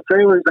walked into my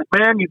trailer. He's like,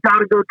 "Man, you got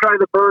to go try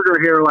the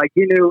burger here." Like,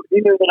 he knew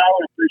that I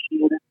would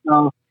appreciate it.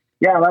 So,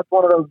 yeah, that's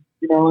one of those.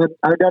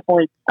 I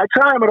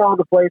try them at all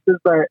the places,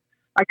 but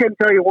I couldn't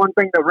tell you one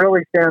thing that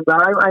really stands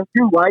out. I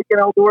do like an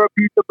Eldora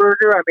pizza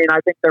burger. I mean,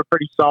 I think they're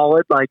pretty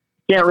solid. Like,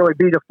 can't really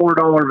beat a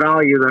 $4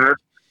 value there.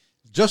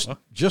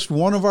 Just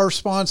one of our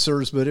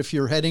sponsors, but if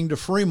you're heading to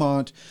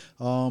Fremont,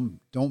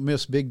 don't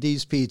miss Big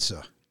D's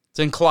Pizza. It's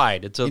in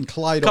Clyde. It's a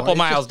couple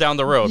miles down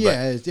the road.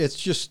 Yeah, it's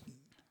just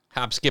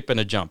hop, skip, and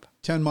a jump.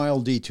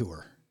 10-mile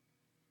detour.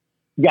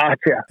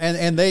 Gotcha.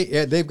 And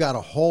they've got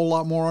a whole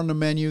lot more on the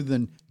menu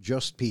than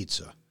just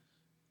pizza.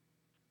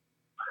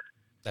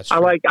 That's true.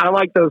 I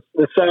like the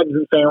subs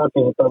and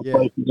sandwiches at those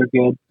places are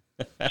good.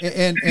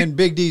 And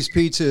Big D's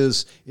Pizza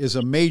is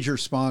a major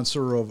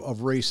sponsor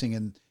of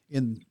racing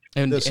in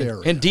this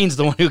area. And Dean's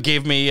the one who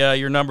gave me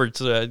your number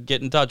to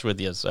get in touch with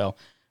you, so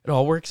it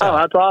all works out. Oh,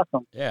 that's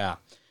awesome. Yeah.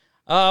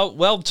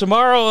 Well,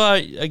 tomorrow,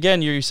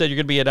 again, you said you're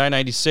going to be at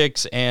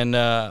I-96, and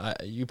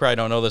you probably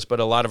don't know this, but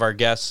a lot of our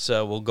guests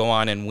will go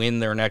on and win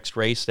their next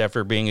race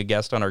after being a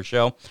guest on our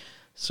show.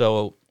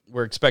 So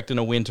we're expecting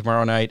a win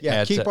tomorrow night.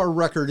 Yeah, keep our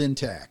record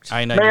intact.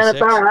 I-96. Man, if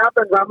that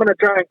happens, I'm going to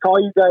try and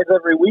call you guys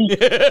every week.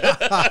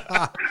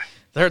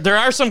 There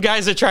are some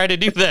guys that try to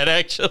do that,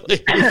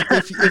 actually.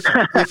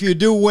 If you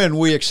do win,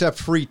 we accept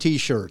free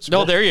T-shirts.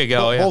 No, there you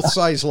go. Both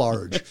size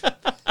large.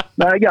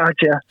 I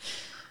gotcha.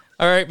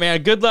 All right,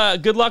 man. Good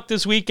luck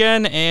this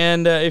weekend,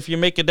 and if you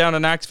make it down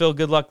to Knoxville,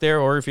 good luck there.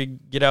 Or if you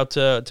get out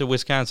to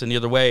Wisconsin,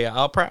 either way,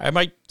 I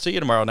might see you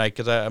tomorrow night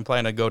because I'm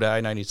planning to go to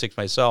I-96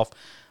 myself.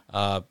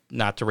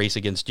 Not to race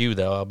against you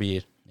though. I'll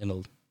be in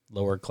a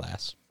lower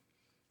class.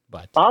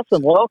 But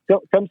awesome. Well,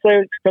 come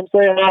say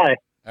hi.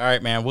 All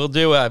right, man. We'll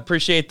do.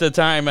 Appreciate the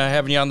time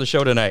having you on the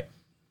show tonight.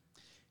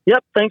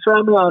 Yep. Thanks for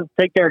having me on.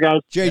 Take care,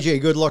 guys.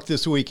 JJ, good luck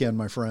this weekend,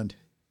 my friend.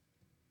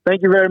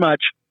 Thank you very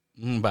much.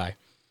 Bye.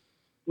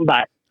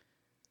 Bye.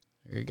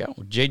 There you go.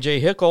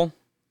 JJ Hickle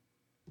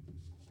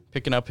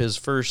picking up his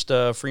first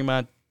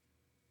Fremont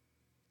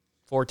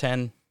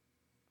 410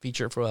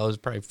 feature. His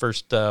probably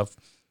first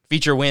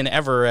feature win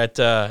ever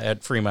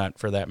at Fremont,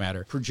 for that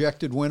matter.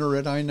 Projected winner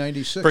at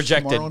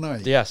I-96 tomorrow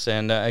night. Yes,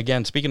 and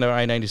again, speaking of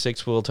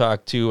I-96, we'll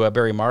talk to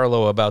Barry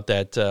Marlowe about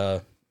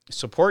that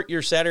Support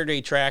Your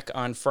Saturday Track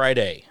on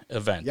Friday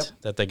event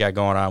that they got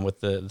going on with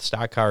the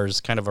stock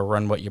cars, kind of a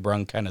run what you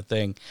brung kind of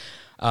thing.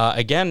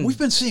 Again, we've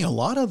been seeing a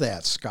lot of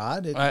that,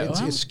 Scott.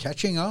 It's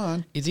catching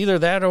on. It's either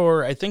that,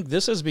 or I think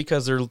this is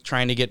because they're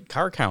trying to get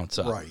car counts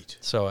up. Right.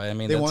 So I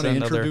mean, they want to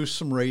introduce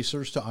some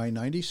racers to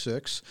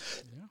I-96.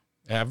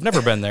 I've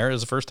never been there. It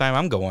was the first time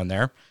I'm going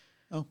there.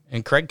 Oh.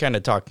 And Craig kind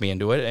of talked me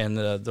into it. And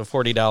the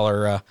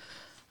 $40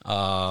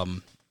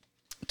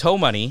 tow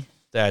money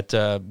that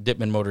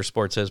Dittman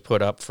Motorsports has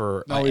put up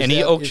for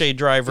any Oakshade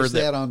driver. Is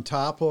that on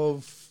top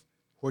of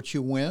what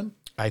you win?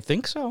 I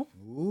think so.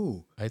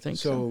 Ooh. I think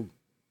so.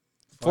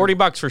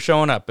 $40 for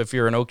showing up if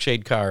you're an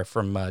Oakshade car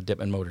from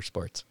Dittman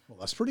Motorsports. Well,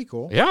 that's pretty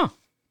cool. Yeah.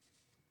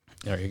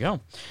 There you go.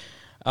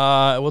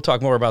 We'll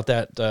talk more about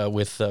that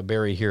with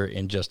Barry here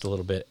in just a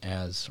little bit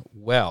as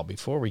well.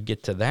 Before we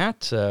get to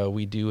that,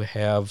 we do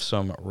have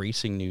some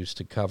racing news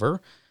to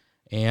cover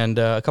and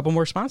a couple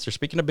more sponsors.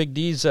 Speaking of Big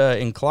D's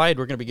in Clyde,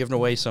 we're going to be giving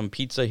away some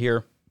pizza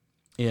here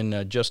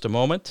in just a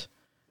moment.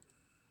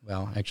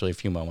 Well, actually a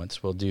few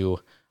moments. We'll do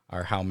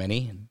our how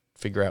many and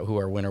figure out who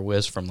our winner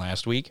was from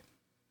last week.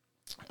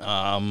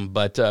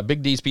 But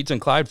Big D's Pizza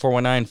in Clyde,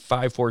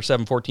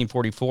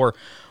 419-547-1444.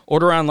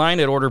 Order online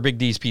at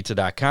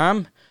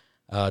orderbigdspizza.com.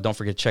 Don't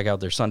forget to check out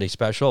their Sunday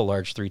special, a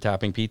large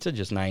 3-topping pizza,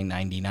 just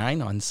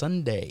 $9.99 on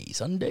Sunday.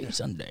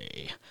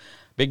 Sunday.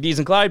 Big D's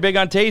and Clyde, big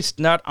on taste,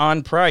 not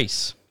on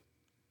price.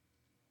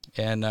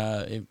 And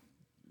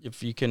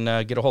if you can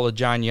get a hold of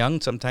John Young,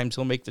 sometimes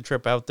he'll make the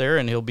trip out there,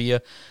 and he'll be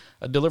a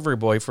delivery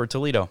boy for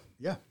Toledo.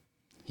 Yeah.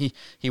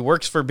 He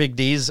works for Big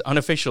D's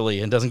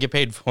unofficially and doesn't get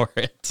paid for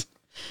it.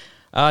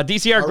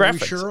 DCR Graphics. Are we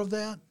sure of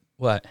that?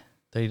 What?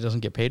 That he doesn't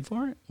get paid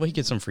for it? Well, he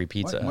gets some free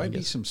pizza. Might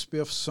be some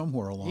spiffs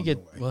somewhere along the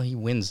way. Well, he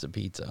wins the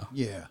pizza.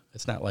 Yeah.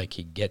 It's not like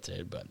he gets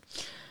it, but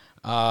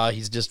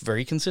he's just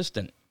very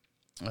consistent.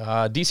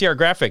 DCR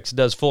Graphics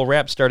does full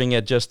wrap starting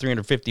at just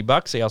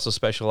 $350. They also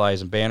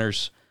specialize in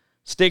banners,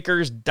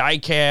 stickers, die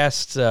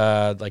casts,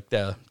 like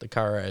the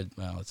car.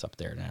 Well, it's up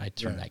there now. I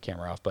turned that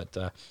camera off, but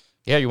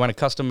yeah, you want a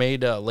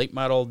custom-made late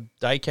model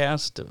die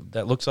cast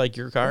that looks like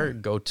your car,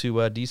 go to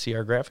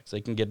DCR Graphics.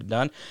 They can get it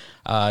done.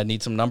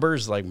 Need some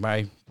numbers. Like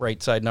my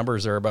right side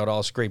numbers are about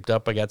all scraped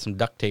up. I got some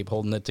duct tape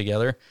holding it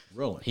together.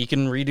 Really? He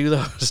can redo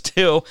those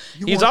too.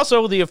 He's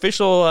also the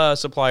official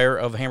supplier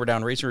of Hammer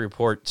Down Racing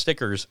Report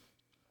stickers,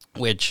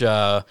 which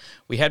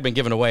we had been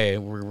giving away.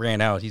 We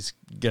ran out. He's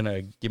going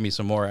to give me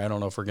some more. I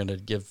don't know if we're going to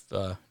give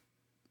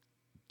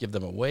give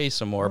them away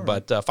some more.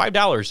 Right. But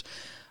 $5.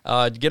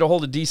 Get a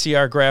hold of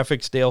DCR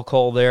Graphics, Dale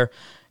Cole there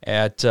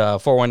at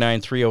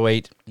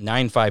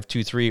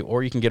 419-308-9523,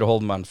 or you can get a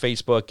hold of him on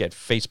Facebook at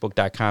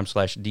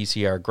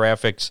facebook.com/DCR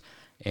Graphics.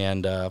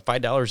 And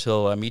 $5,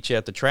 he'll meet you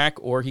at the track,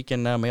 or he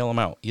can mail them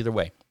out. Either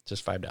way,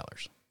 just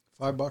 $5.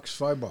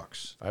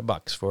 $5.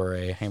 $5 for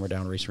a Hammer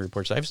Down Racing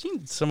Report. So I've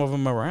seen some of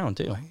them around,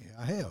 too.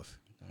 I have.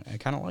 I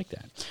kind of like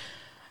that.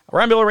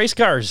 Ron Miller Race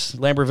Cars,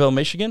 Lambertville,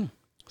 Michigan,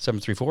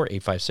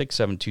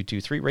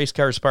 734-856-7223. Race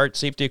cars, parts,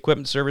 safety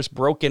equipment service,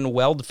 broken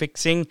weld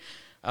fixing,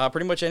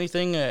 pretty much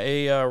anything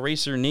a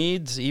racer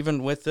needs,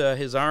 even with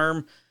his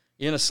arm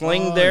in a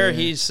sling there.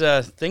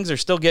 Yeah. Things are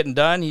still getting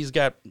done. He's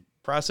got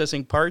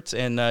processing parts,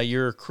 and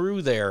your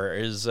crew there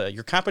is,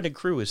 your competent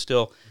crew is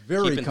still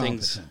very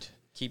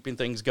keeping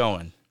things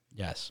going.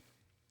 Yes.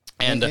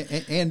 And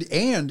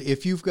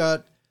if you've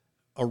got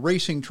a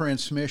racing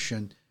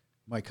transmission,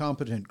 my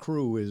competent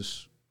crew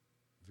is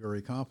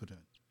very competent.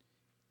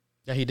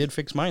 Yeah, he did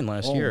fix mine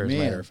last year, as a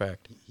matter of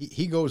fact.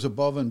 He goes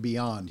above and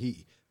beyond.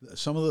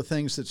 Some of the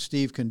things that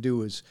Steve can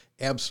do is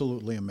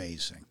absolutely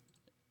amazing.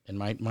 And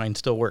mine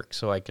still works,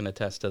 so I can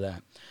attest to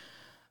that.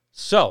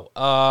 So,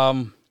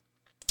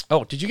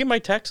 did you get my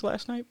text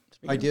last night?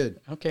 I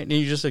did. Okay, and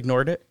you just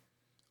ignored it?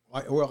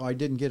 I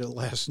didn't get it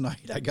last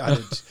night. I got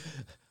it.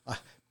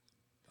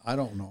 I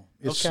don't know.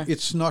 It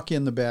snuck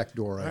in the back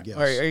door, I guess.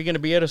 Are you going to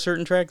be at a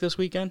certain track this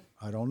weekend?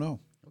 I don't know.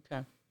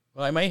 Okay.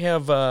 Well, I may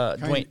have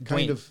Dwayne.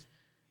 Kind of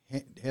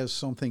has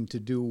something to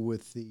do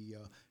with the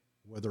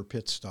weather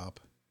pit stop.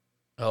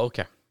 Oh,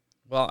 okay.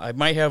 Well, I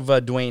might have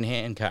Dwayne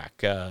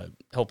Hancock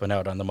helping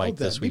out on the mic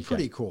this weekend. That'd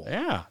be pretty cool.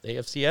 Yeah, the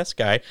FCS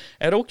guy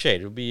at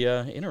Oakshade. It would be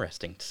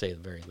interesting, to say the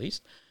very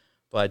least.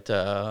 But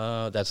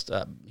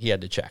he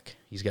had to check.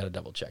 He's got to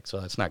double check, so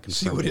that's not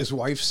confirmed. See what his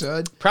wife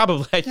said?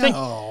 Probably. I think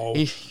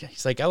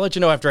he's like, I'll let you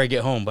know after I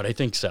get home, but I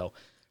think so.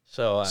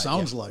 So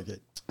sounds like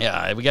it.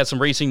 Yeah, we got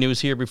some racing news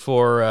here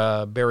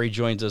before Barry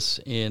joins us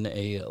in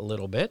a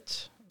little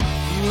bit.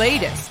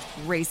 Latest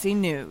racing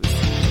news.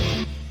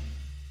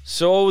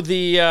 So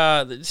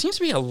there seems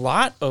to be a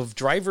lot of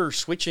driver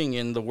switching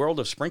in the world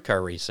of sprint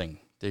car racing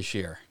this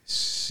year.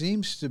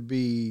 Seems to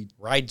be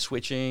ride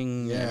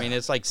switching. Yeah. I mean,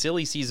 it's like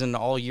silly season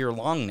all year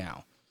long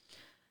now.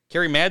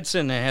 Kerry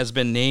Madsen has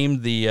been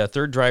named the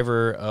third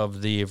driver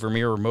of the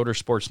Vermeer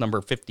Motorsports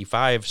number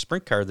 55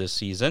 sprint car this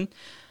season.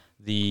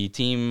 The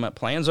team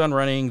plans on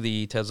running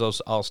the Tezos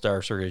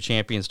All-Star Circuit of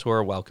Champions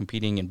Tour while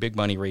competing in big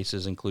money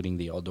races, including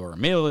the Eldora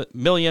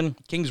Million,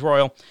 Kings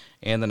Royal,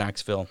 and the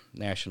Knoxville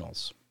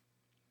Nationals.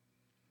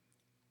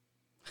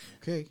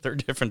 Okay.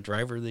 Third different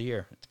driver of the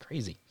year. It's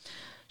crazy.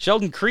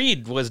 Sheldon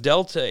Creed was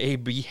dealt a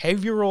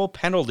behavioral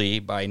penalty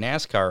by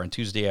NASCAR on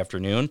Tuesday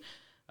afternoon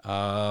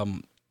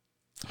following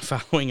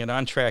an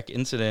on-track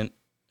incident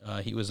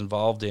he was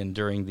involved in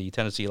during the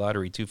Tennessee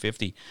Lottery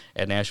 250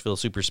 at Nashville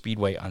Super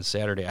Speedway on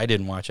Saturday. I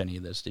didn't watch any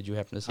of this. Did you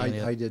happen to see any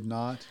of it? I did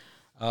not.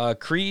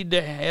 Creed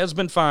has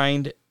been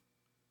fined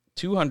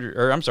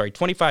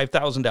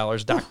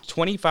 $25,000, docked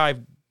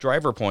 25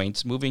 driver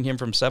points, moving him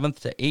from 7th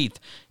to 8th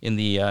in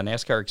the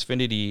NASCAR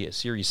Xfinity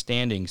Series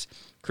standings.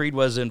 Creed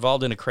was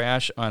involved in a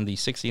crash on the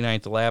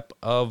 69th lap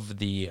of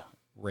the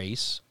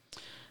race.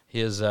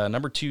 His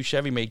number 2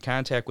 Chevy made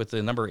contact with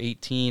the number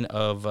 18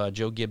 of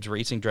Joe Gibbs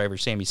Racing driver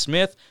Sammy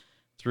Smith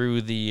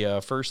through the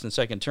first and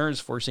second turns,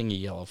 forcing a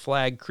yellow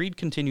flag. Creed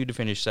continued to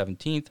finish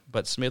 17th,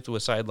 but Smith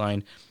was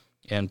sidelined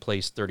and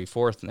placed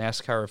 34th.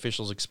 NASCAR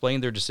officials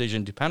explained their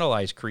decision to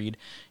penalize Creed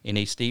in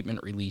a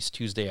statement released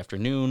Tuesday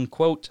afternoon.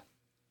 Quote,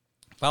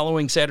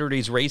 following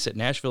Saturday's race at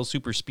Nashville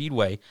Super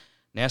Speedway,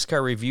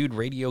 NASCAR reviewed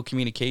radio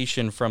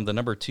communication from the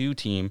number 2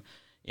 team.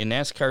 In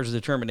NASCAR's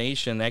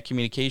determination, that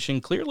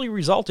communication clearly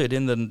resulted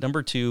in the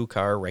number 2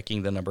 car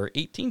wrecking the number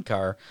 18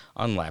 car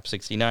on lap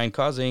 69,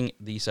 causing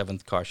the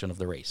 7th caution of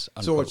the race.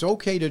 Unquote. So it's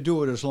okay to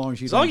do it as long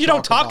as you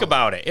don't talk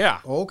about it.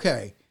 Yeah.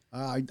 Okay.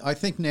 I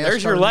think NASCAR...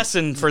 There's your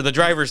lesson for the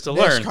drivers to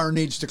learn. NASCAR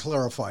needs to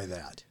clarify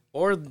that.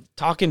 Or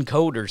talk in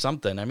code or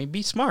something. I mean,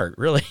 be smart,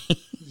 really.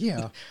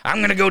 Yeah. I'm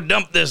going to go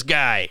dump this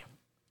guy.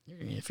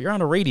 If you're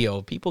on a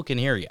radio, people can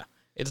hear you.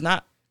 It's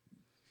not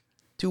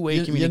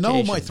two-way communication.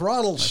 You know, my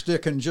throttle's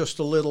sticking just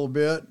a little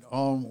bit.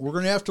 We're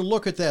going to have to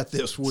look at that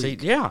this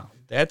week. See, yeah,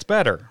 that's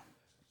better.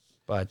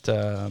 But,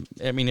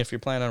 I mean, if you're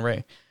planning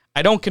on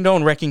I don't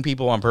condone wrecking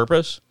people on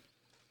purpose.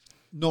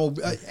 No,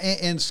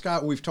 and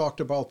Scott, we've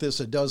talked about this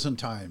a dozen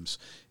times.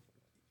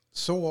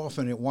 So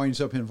often it winds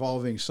up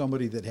involving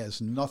somebody that has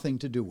nothing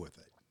to do with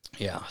it.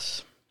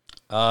 Yes.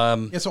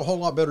 It's a whole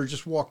lot better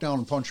just walk down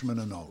and punch them in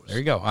the nose. There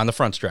you go, on the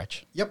front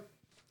stretch. Yep.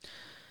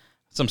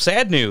 Some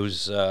sad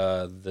news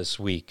this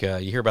week. You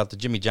hear about the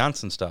Jimmy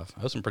Johnson stuff.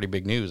 That was some pretty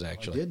big news,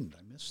 actually. I didn't.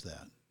 I missed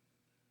that.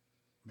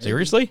 Maybe.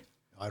 Seriously?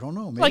 I don't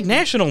know. Maybe. Like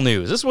national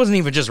news. This wasn't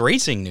even just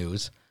racing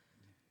news.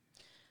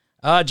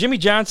 Jimmy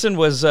Johnson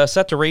was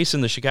set to race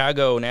in the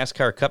Chicago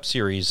NASCAR Cup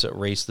Series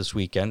race this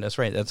weekend. That's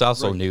right. That's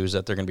also news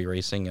that they're going to be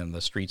racing in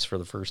the streets for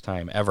the first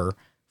time ever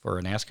for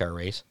a NASCAR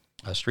race,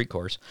 a street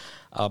course.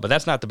 But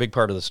that's not the big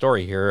part of the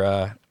story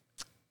here.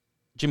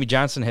 Jimmy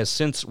Johnson has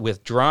since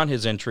withdrawn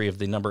his entry of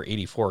the number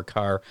 84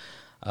 car.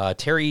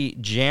 Terry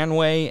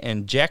Janway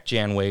and Jack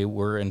Janway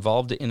were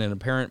involved in an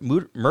apparent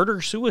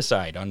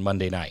murder-suicide on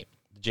Monday night.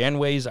 The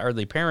Janways are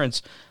the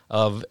parents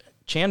of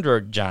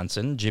Chandra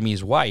Johnson,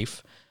 Jimmy's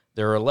wife.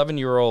 Their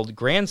 11-year-old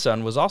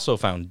grandson was also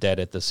found dead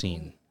at the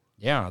scene.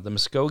 Yeah, the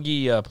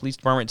Muskogee Police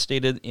Department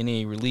stated in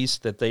a release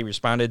that they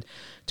responded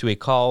to a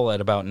call at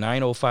about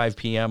 9:05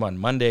 p.m. on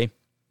Monday.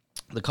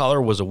 The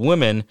caller was a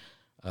woman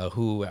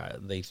who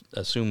they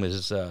assume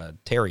is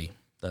Terry,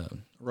 the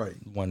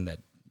one that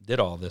did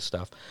all this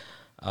stuff.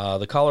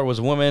 The caller was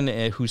a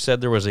woman who said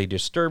there was a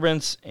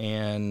disturbance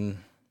and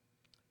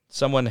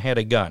someone had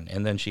a gun,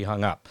 and then she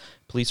hung up.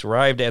 Police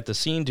arrived at the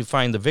scene to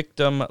find the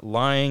victim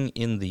lying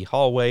in the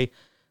hallway,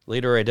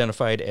 later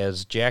identified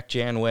as Jack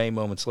Janway.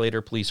 Moments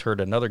later, police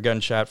heard another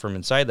gunshot from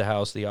inside the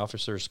house. The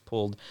officers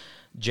pulled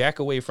Jack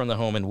away from the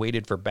home and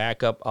waited for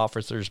backup.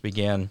 Officers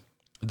began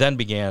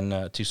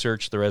to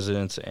search the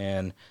residence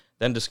and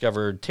then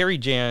discovered Terry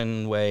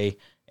Janway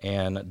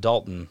and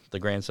Dalton, the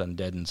grandson,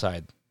 dead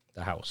inside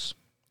the house.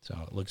 So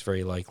it looks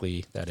very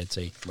likely that it's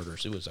a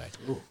murder-suicide.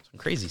 Some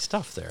crazy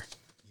stuff there.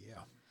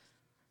 Yeah.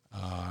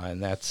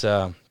 And that's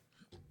all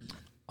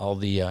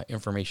the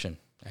information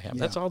I have. Yeah.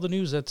 That's all the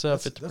news that's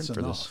fit to print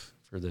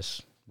for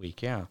this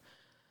week. Yeah.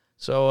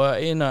 So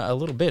in a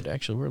little bit,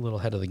 actually, we're a little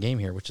ahead of the game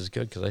here, which is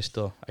good because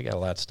I got a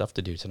lot of stuff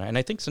to do tonight. And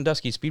I think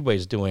Sandusky Speedway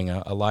is doing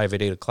a live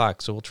at 8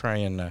 o'clock, so we'll try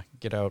and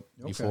get out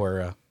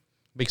before,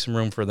 make some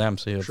room for them.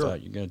 So if you're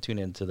going to tune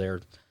into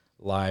their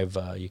live,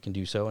 you can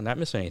do so and not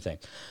miss anything.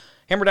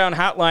 Hammer Down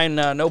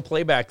Hotline, no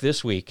playback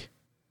this week,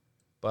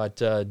 but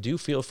do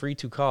feel free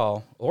to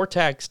call or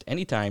text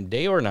anytime,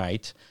 day or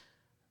night,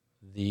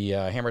 the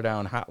Hammer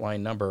Down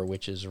Hotline number,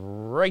 which is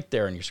right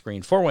there on your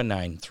screen,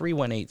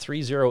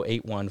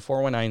 419-318-3081,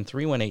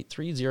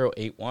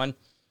 419-318-3081.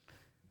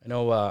 I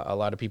know a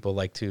lot of people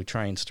like to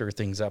try and stir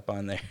things up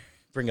on there,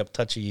 bring up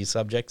touchy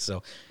subjects,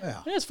 so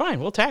it's fine.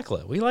 We'll tackle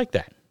it. We like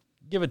that.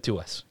 Give it to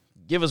us.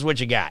 Give us what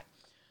you got.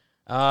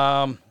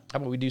 How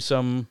about we do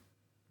some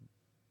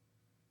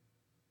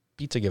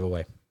pizza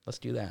giveaway? Let's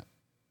do that.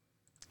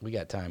 We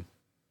got time.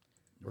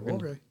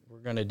 We're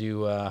gonna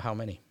do how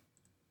many?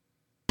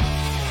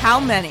 How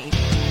many?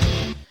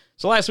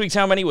 So last week's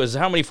how many was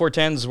how many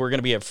 410s were going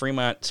to be at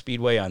Fremont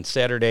Speedway on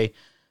Saturday.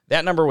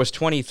 That number was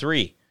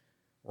 23.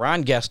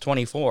 Ron guessed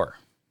 24.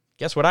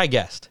 Guess what I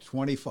guessed?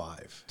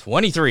 25.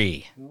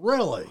 23.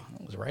 Really?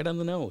 That was right on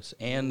the nose.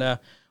 And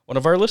one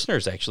of our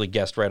listeners actually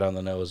guessed right on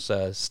the nose.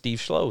 Steve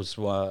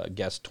Schloes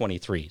guessed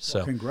 23. So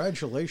well,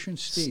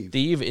 congratulations, Steve.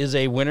 Steve is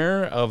a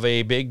winner of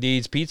a Big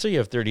D's Pizza. You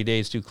have 30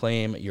 days to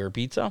claim your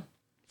pizza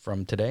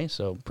from today,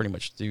 so pretty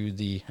much through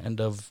the end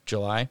of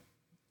July,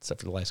 except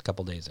for the last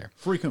couple days there.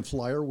 Frequent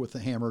flyer with the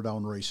Hammer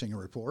Down Racing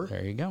Report.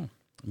 There you go.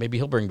 Maybe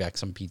he'll bring back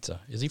some pizza.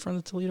 Is he from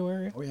the Toledo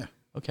area? Oh, yeah.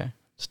 Okay.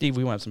 Steve,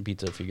 we want some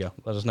pizza if you go.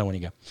 Let us know when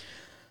you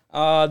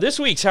go. This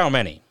week's how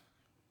many?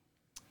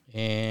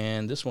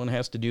 And this one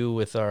has to do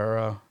with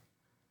our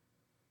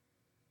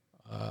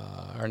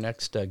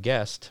next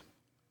guest.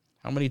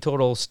 How many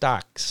total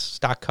stock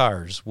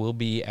cars will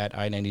be at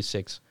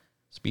I-96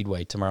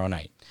 Speedway tomorrow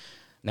night?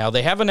 Now,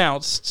 they have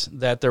announced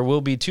that there will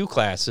be two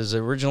classes.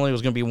 Originally, it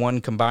was going to be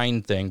one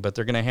combined thing, but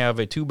they're going to have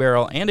a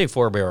 2-barrel and a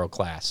 4-barrel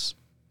class.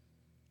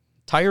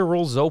 Tire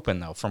rules open,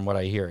 though, from what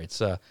I hear.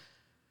 It's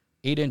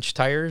 8-inch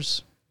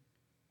tires,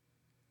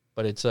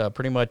 but it's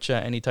pretty much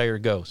any tire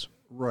goes.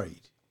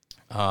 Right.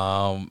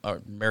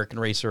 American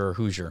Racer or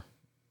Hoosier.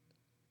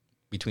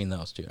 Between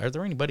those two. Are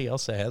there anybody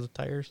else that has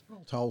tires?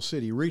 Well, Towel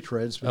City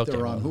retreads, but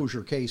they're on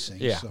Hoosier casing.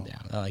 Yeah, so. yeah.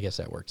 Well, I guess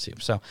that works too.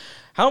 So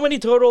how many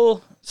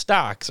total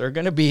stocks are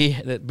going to be,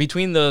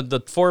 between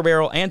the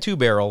 4-barrel and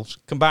 2-barrels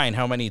combined,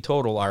 how many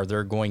total are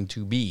there going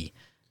to be?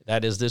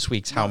 That is this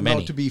week's how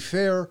many. Now, to be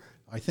fair,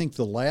 I think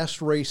the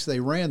last race they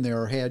ran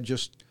there had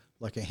just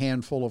like a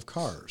handful of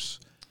cars.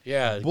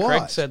 Yeah,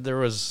 Craig said there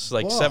was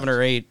like 7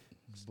 or 8.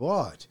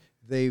 But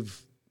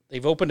they've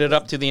opened it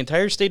up to the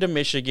entire state of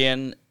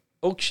Michigan,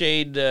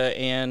 Oakshade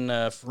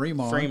and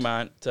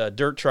Fremont,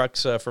 dirt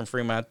trucks from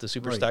Fremont, the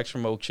super stocks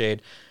from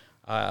Oakshade.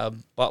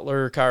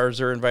 Butler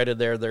cars are invited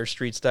there, their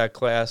street stock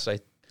class. I'm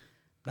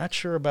not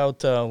sure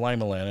about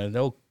Limaland. I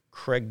know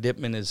Craig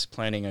Dittman is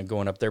planning on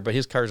going up there, but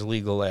his car's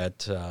legal at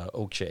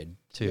Oakshade,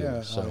 too.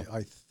 Yeah, so.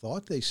 I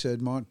thought they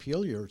said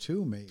Montpelier,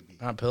 too, maybe.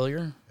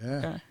 Montpelier? Yeah.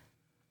 Okay.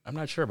 I'm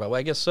not sure about it. Well,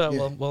 I guess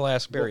we'll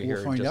ask Barry we'll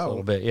here find in just out. a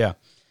little bit. Yeah.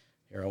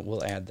 Here,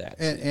 we'll add that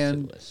to the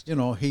list. You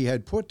know, he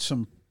had put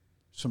some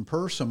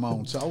purse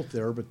amounts out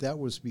there, but that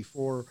was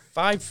before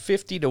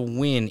 $550 to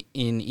win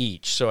in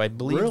each. So I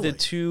believe the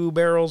 2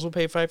 barrels will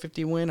pay $550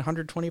 to win,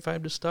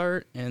 $125 to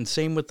start, and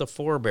same with the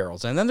 4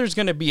 barrels. And then there's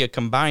going to be a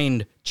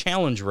combined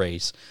challenge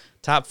race.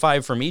 Top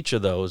 5 from each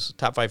of those,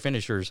 top 5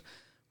 finishers,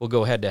 will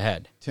go head to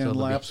head. 10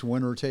 laps,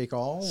 winner take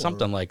all,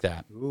 something like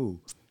that. Ooh,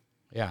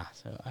 yeah.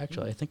 So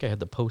actually, I think I had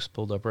the post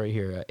pulled up right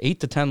here. 8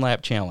 to 10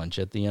 lap challenge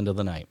at the end of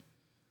the night.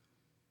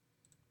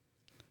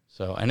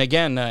 So, and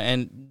again,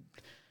 and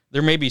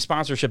there may be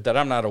sponsorship that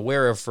I'm not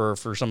aware of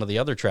for some of the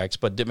other tracks,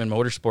 but Dittman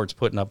Motorsports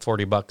putting up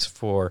 $40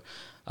 for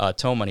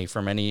tow money for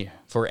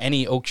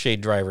any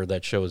Oakshade driver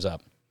that shows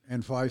up.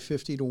 And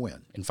 $550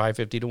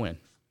 to win.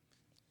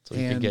 So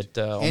you can get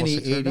almost any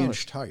 $600.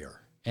 8-inch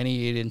tire.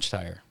 Any 8-inch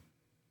tire.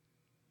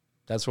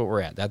 That's what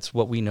we're at. That's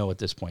what we know at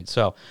this point.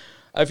 So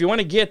if you want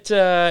to get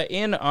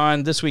in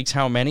on this week's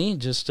How Many,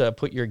 just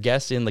put your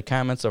guess in the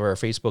comments of our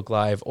Facebook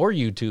Live or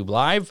YouTube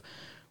Live,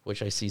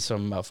 which I see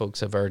some folks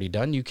have already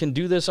done. You can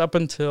do this up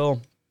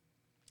until,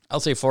 I'll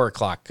say 4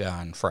 o'clock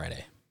on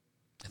Friday.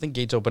 I think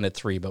gates open at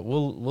 3, but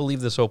we'll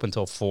leave this open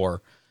until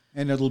 4.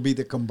 And it'll be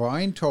the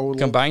combined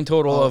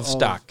total of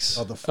stocks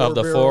of the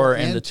 4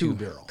 and the 2 2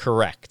 barrel.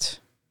 Correct.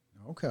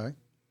 Okay.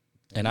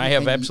 And I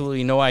have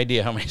absolutely no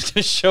idea how many's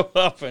going to show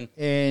up.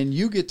 And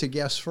you get to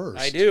guess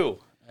first. I do.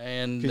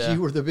 And because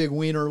you were the big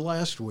wiener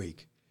last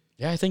week.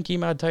 Yeah, I think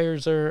E-Mod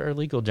tires are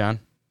legal,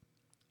 John.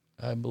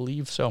 I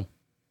believe so.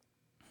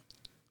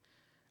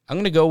 I'm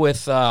going to go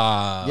with...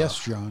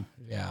 yes, John.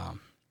 Yeah.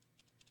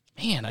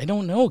 Man, I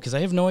don't know, because I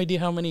have no idea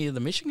how many of the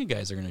Michigan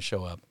guys are going to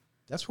show up.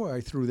 That's why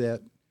I threw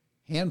that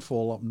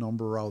handful up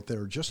number out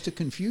there, just to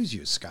confuse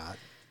you, Scott.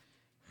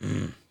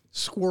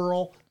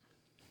 Squirrel.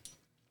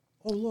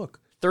 Oh, look.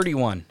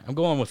 31. I'm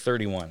going with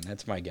 31.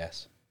 That's my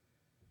guess.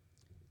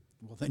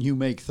 Well, then you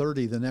make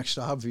 30 the next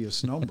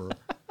obvious number.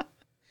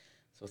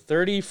 So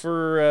 30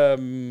 for...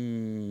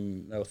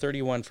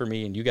 31 for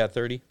me, and you got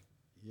 30?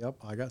 Yep,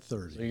 I got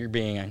 30. So you're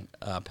being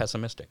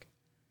pessimistic.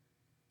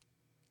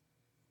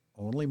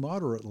 Only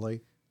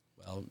moderately.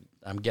 Well,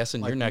 I'm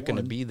guessing you're not going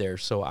to be there,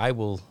 so I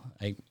will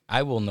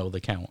know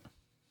the count.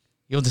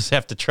 You'll just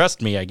have to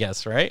trust me, I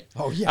guess, right?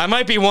 Oh, yeah. I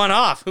might be one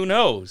off. Who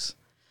knows?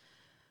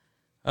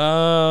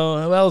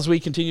 Well, as we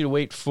continue to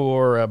wait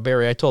for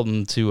Barry, I told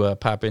him to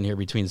pop in here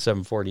between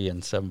 7:40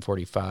 and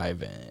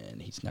 7:45,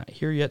 and he's not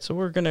here yet. So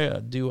we're going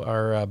to do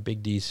our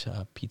Big D's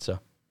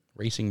Pizza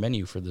racing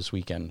menu for this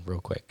weekend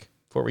real quick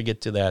before we get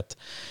to that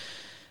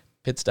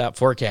pit stop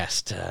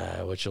forecast,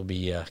 which will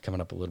be coming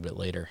up a little bit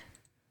later.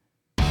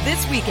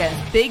 This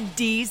weekend's Big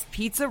D's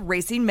Pizza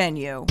Racing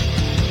Menu.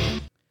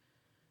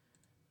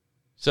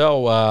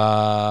 So,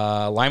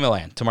 Lima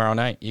Land tomorrow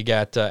night. You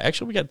got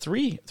actually we got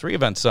three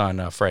events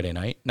on Friday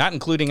night, not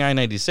including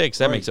I-96.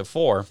 That makes it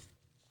 4.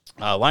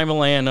 Lima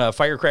Land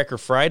Firecracker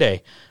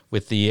Friday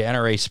with the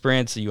NRA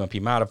Sprints, the UMP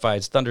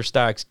Modifieds,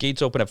 Thunderstocks.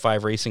 Gates open at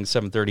 5, racing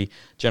 7:30.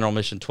 General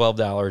admission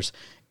 $12.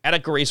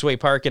 Attica Raceway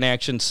Park in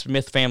action.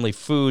 Smith Family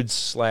Foods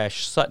 /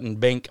 Sutton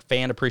Bank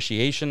Fan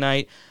Appreciation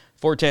Night.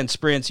 410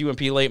 Sprints,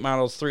 UMP Late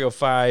Models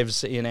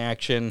 305s in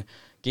action.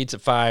 Gates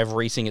at 5,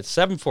 racing at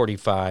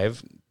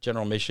 7:45.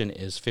 General admission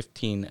is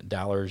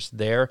 $15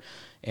 there.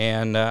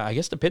 And I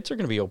guess the pits are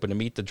going to be open to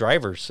meet the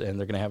drivers, and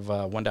they're going to have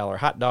 $1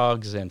 hot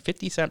dogs and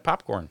 50-cent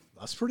popcorn.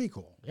 That's pretty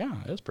cool. Yeah,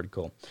 that's pretty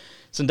cool.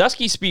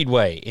 Sandusky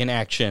Speedway in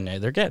action.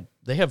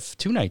 They have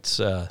 2 nights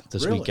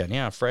this weekend.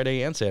 Yeah,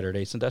 Friday and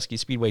Saturday. Sandusky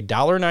Speedway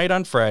 $1 night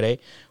on Friday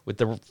with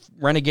the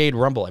Renegade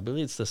Rumble. I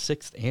believe it's the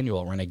 6th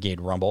annual Renegade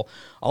Rumble.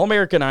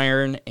 All-American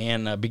Iron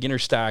and beginner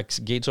stocks.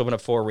 Gates open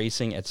at 4,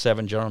 racing at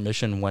 7. General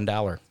admission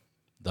 $1.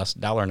 Thus,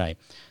 $1 night.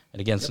 And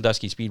again,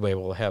 Sandusky Speedway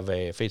will have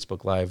a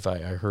Facebook Live, I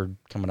heard,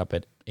 coming up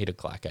at 8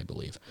 o'clock, I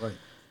believe. Right.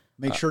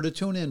 Make sure to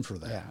tune in for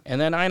that. Yeah.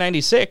 And then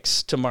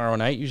I-96 tomorrow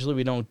night. Usually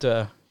we don't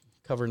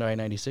cover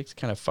I-96,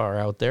 kind of far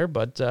out there,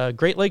 but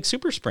Great Lakes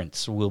Super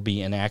Sprints will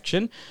be in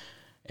action,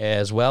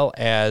 as well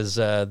as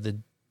the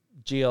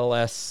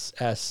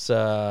GLSS,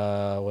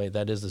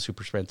 that is the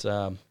Super Sprints,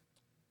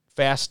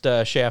 Fast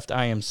Shaft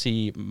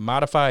IMC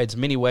Modifieds,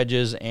 Mini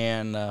Wedges,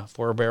 and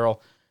 4-barrel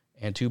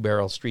and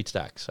 2-barrel street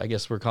stocks. I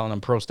guess we're calling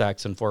them pro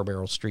stocks and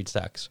 4-barrel street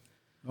stocks.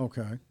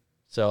 Okay.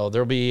 So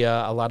there'll be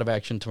a lot of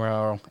action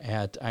tomorrow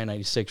at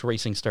I-96.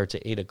 Racing starts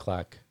at 8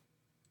 o'clock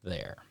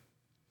there.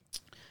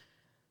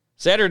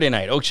 Saturday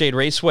night, Oakshade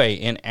Raceway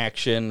in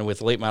action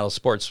with late model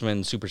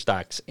sportsmen, super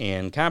stocks,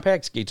 and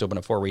compacts. Gates open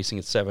at 4, racing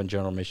at 7.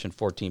 General admission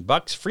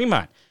 $14.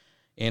 Fremont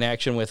in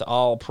action with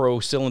all pro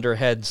cylinder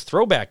heads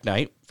throwback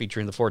night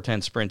featuring the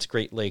 410 Sprints,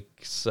 Great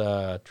Lakes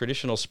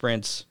traditional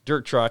sprints,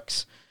 dirt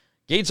trucks.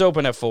 Gates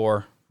open at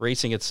 4,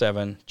 racing at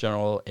 7.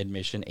 General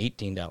admission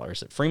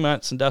 $18 at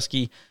Fremont.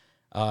 Sandusky.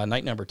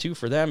 Night number 2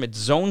 for them. It's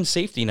Zone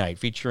Safety Night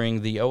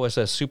featuring the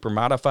OSS Super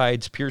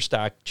Modifieds, Pure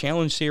Stock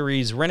Challenge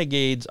Series,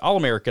 Renegades,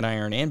 All-American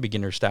Iron, and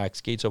Beginner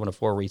Stocks. Gates open at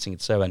 4, racing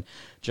at 7.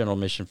 General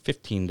admission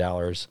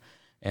 $15.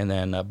 And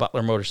then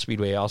Butler Motor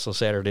Speedway also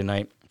Saturday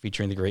night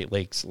featuring the Great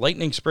Lakes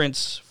Lightning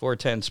Sprints,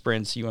 410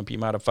 Sprints, UMP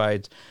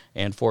Modifieds,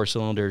 and 4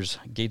 cylinders.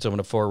 Gates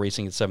open at 4,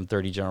 racing at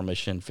 7:30. General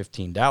admission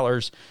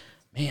 $15.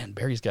 Man,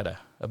 Barry's got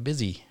a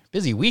busy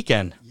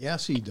weekend.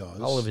 Yes, he does.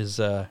 All of his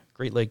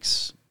Great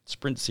Lakes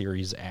Sprint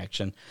Series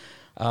action.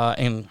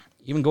 And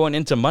even going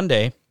into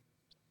Monday,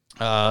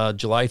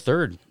 July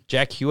 3rd,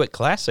 Jack Hewitt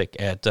Classic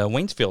at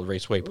Waynesfield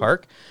Raceway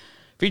Park,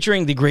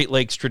 featuring the Great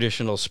Lakes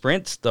Traditional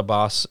Sprints, the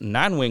Boss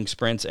Non-Wing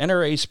Sprints,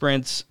 NRA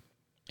Sprints,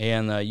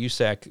 and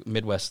USAC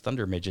Midwest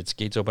Thunder Midgets.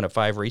 Gates open at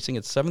 5, racing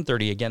at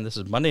 7:30. Again, this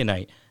is Monday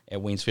night at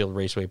Waynesfield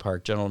Raceway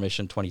Park. General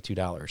admission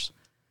 $22.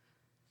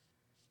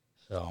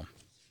 So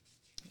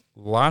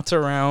lots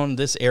around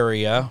this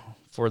area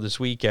for this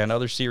weekend.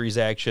 Other series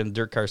action,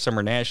 Dirt Car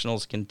Summer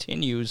Nationals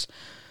continues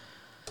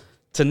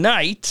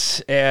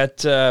tonight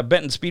at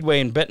Benton Speedway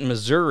in Benton,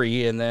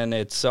 Missouri, and then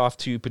it's off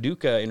to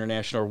Paducah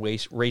International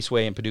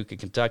Raceway in Paducah,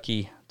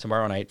 Kentucky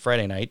tomorrow night,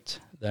 Friday night.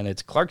 Then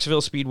it's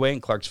Clarksville Speedway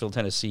in Clarksville,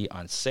 Tennessee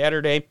on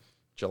Saturday,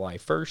 July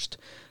 1st.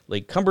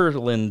 Lake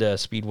Cumberland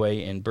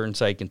Speedway in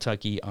Burnside,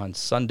 Kentucky on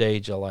Sunday,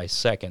 July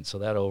 2nd. So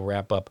that'll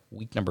wrap up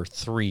week number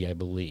 3, I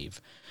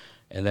believe.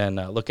 And then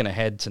looking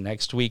ahead to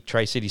next week,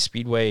 Tri-City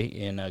Speedway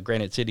in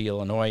Granite City,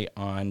 Illinois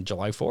on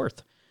July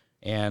 4th.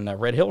 And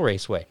Red Hill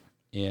Raceway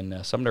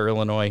in Sumner,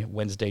 Illinois,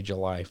 Wednesday,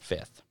 July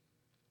 5th.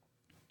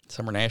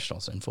 Summer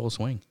Nationals in full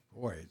swing.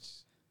 Boy,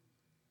 it's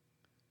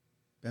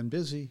been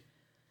busy.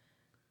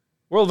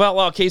 World of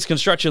Outlaw Case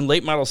Construction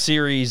Late Model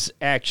Series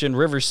action,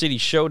 River City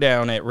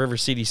Showdown at River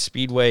City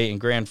Speedway in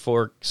Grand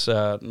Forks,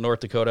 North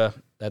Dakota.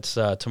 That's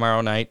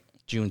tomorrow night,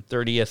 June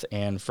 30th,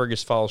 and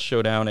Fergus Falls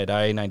Showdown at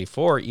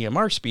I-94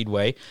 EMR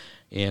Speedway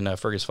in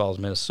Fergus Falls,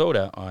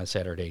 Minnesota on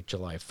Saturday,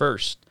 July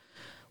 1st.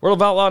 World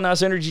of Outlaw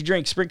NOS Energy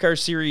Drink Sprint Car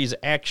Series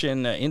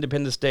action,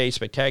 Independence Day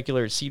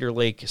Spectacular at Cedar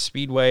Lake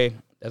Speedway.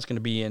 That's going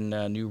to be in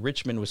New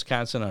Richmond,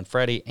 Wisconsin on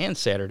Friday and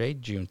Saturday,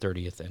 June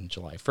 30th and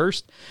July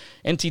 1st.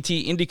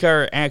 NTT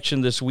IndyCar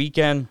action this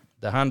weekend.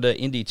 The Honda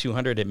Indy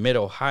 200 at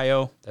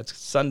Mid-Ohio. That's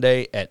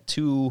Sunday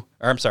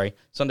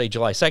Sunday,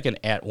 July 2nd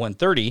at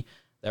 1:30.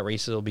 That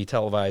race will be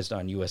televised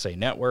on USA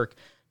Network.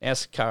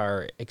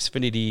 NASCAR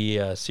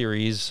Xfinity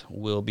Series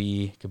will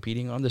be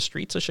competing on the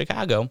streets of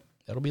Chicago.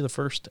 That'll be the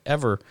first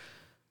ever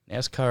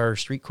NASCAR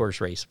street course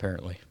race,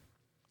 apparently.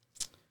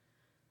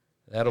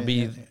 That'll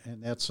be,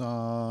 and that's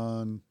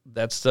on.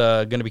 That's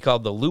going to be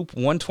called the Loop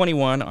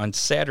 121 on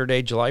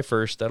Saturday, July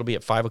 1st. That'll be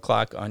at 5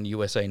 o'clock on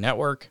USA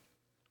Network.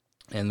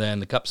 And then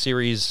the Cup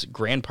Series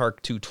Grand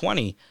Park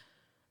 220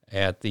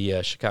 at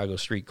the Chicago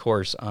Street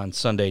Course on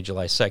Sunday,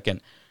 July 2nd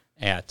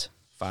at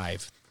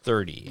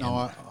 5:30.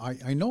 Now,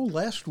 I know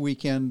last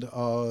weekend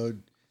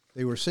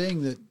they were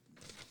saying that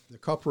the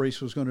Cup race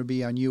was going to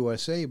be on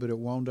USA, but it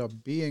wound up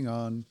being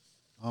on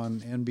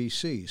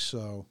NBC.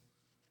 So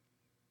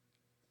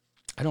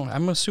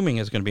I'm assuming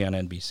it's going to be on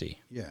NBC.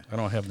 Yeah. I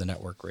don't have the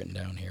network written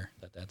down here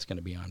that's going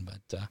to be on,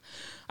 but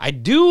I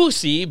do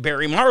see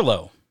Barry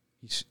Marlowe.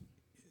 He's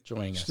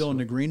joining us. Still in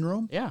the green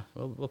room? Yeah,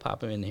 we'll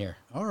pop him in here.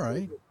 All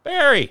right.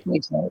 Barry.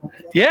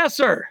 Yeah,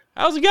 sir.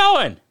 How's it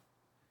going?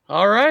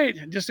 All right.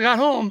 Just got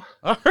home.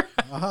 All right.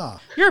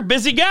 Aha. You're a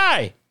busy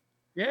guy.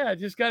 Yeah,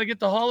 just got to get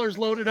the haulers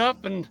loaded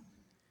up and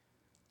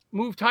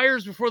move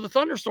tires before the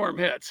thunderstorm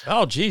hits.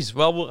 Oh, geez.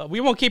 Well,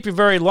 we won't keep you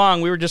very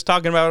long. We were just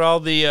talking about all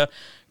the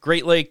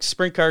Great Lakes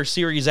Sprint Car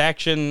Series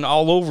action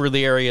all over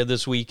the area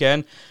this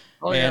weekend.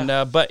 Oh, and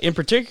yeah. But in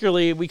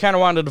particularly, we kind of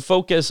wanted to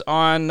focus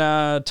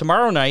on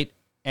tomorrow night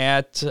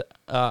at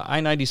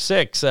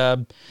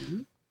I-96.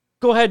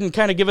 Go ahead and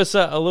kind of give us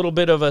a little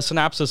bit of a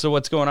synopsis of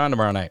what's going on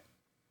tomorrow night.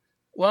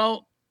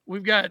 Well, we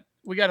got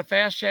a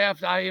Fast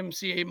Shaft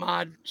IMCA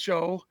mod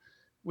show.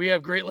 We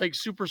have Great Lakes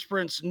Super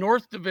Sprints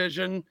North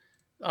Division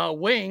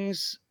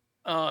wings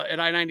at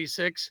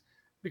I-96,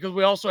 because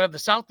we also have the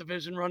South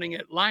Division running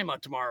at Lima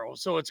tomorrow.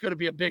 So it's going to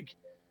be a big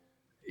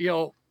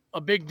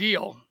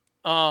deal.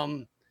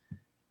 And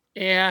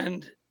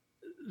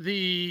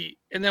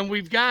then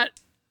we've got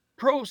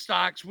pro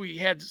stocks we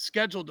had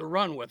scheduled to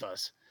run with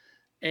us.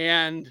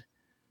 And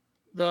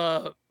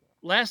the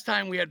last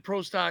time we had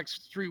pro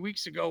stocks 3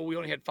 weeks ago, we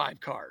only had 5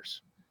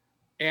 cars,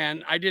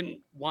 and I didn't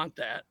want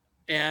that.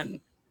 And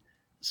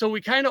so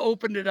we kind of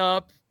opened it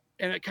up,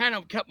 and it kind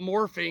of kept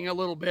morphing a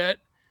little bit,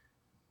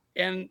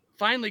 and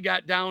finally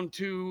got down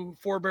to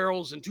 4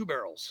 barrels and 2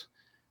 barrels.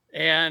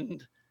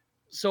 And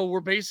so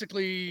we're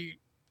basically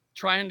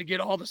trying to get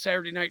all the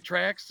Saturday night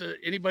tracks to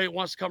anybody that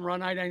wants to come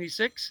run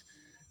I-96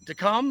 to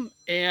come.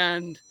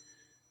 And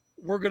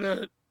we're going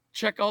to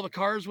check all the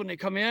cars when they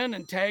come in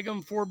and tag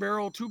them 4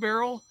 barrel, 2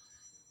 barrel,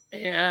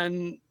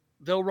 and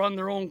they'll run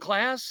their own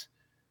class.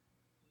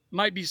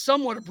 Might be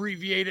somewhat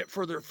abbreviated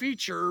for their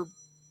feature,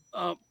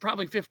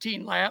 probably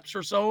 15 laps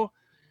or so.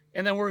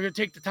 And then we're going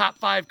to take the top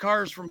 5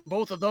 cars from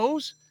both of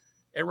those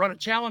and run a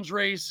challenge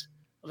race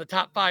of the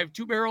top 5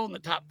 2 barrel and the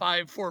top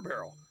 5 4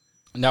 barrel.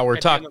 Now we're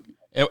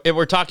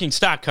talking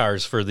stock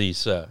cars for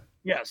these.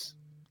 Yes.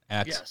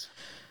 Acts. Yes.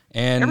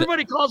 And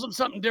everybody calls them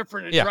something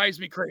different. And it drives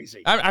me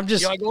crazy. I'm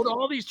just, I go to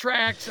all these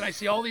tracks and I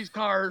see all these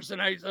cars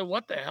and I say,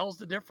 what the hell's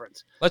the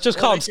difference? Let's just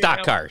call them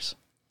stock cars.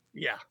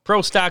 Yeah.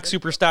 Pro stock,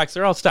 super stocks,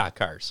 they're all stock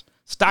cars.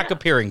 Stock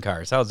appearing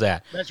cars. How's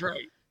that? That's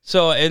right.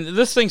 So, and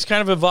this thing's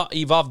kind of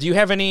evolved. Do you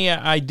have any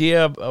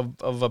idea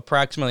of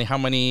approximately how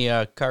many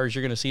cars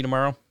you're going to see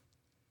tomorrow?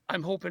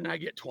 I'm hoping I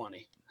get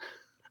 20.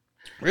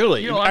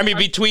 Really?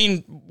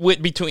 Between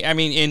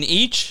in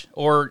each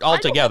or all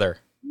together?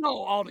 No,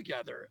 all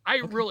together. I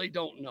really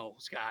don't know,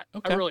 Scott.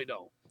 Okay. I really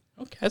don't.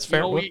 Okay, that's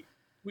fair.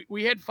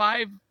 We had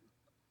 5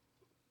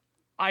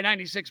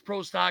 I-96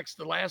 Pro stocks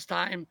the last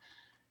time.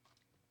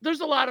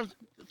 There's a lot of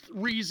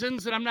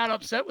reasons, and I'm not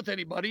upset with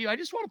anybody. I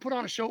just want to put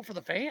on a show for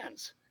the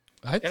fans.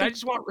 I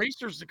just want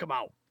racers to come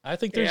out. I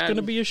think there's going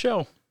to be a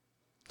show.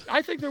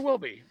 I think there will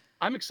be.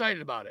 I'm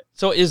excited about it.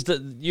 So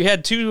you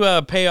had two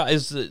the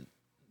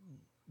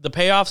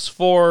payoffs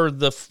for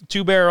the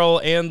 2-barrel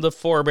and the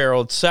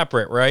 4-barrel, it's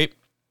separate, right?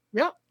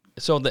 Yeah.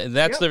 So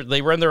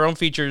they run their own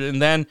feature,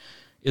 and then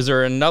is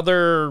there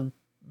another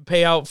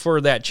payout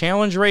for that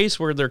challenge race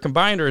where they're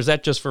combined, or is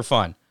that just for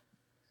fun?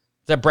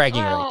 Is that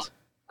bragging rights?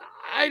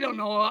 I don't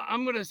know.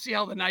 I'm going to see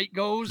how the night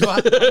goes.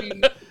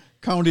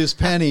 Count his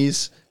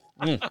pennies.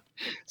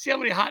 See how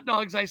many hot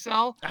dogs I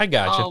sell. I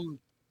gotcha.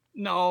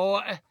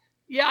 No,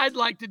 yeah, I'd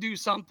like to do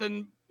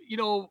something,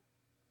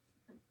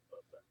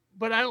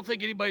 but I don't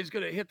think anybody's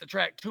going to hit the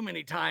track too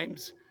many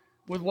times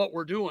with what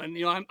we're doing.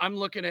 I'm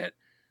looking at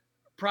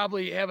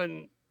probably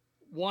having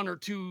 1 or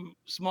 2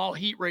 small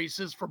heat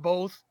races for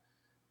both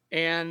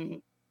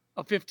and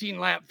a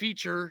 15-lap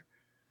feature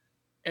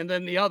and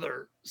then the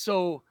other.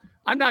 So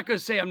I'm not going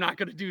to say I'm not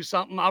going to do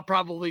something. I'll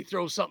probably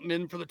throw something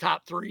in for the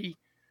top 3.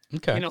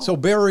 Okay. So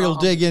Barry will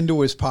dig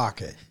into his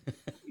pocket.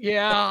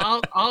 Yeah,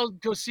 I'll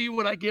go see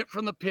what I get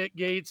from the pit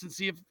gates and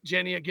see if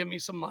Jenny will give me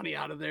some money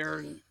out of there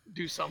and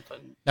do something.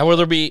 Now, will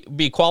there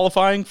be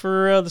qualifying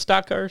for the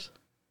stock cars?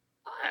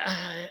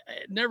 I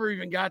never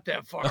even got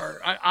that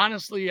far. I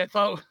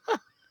thought,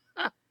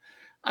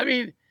 I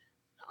mean,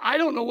 I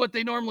don't know what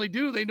they normally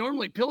do. They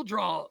normally pill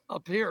draw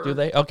up here. Do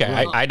they? Okay,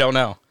 I don't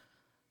know.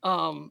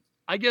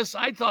 I guess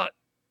I thought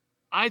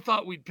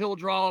we'd pill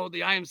draw.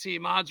 The IMCA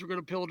mods were going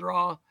to pill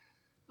draw.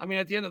 I mean,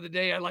 at the end of the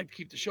day, I like to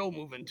keep the show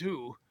moving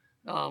too.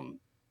 And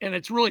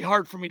it's really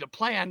hard for me to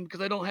plan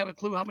because I don't have a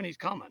clue how many's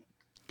coming.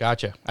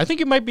 Gotcha. I think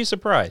you might be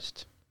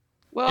surprised.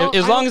 Well,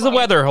 as long as the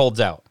weather holds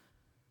out.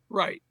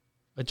 Right.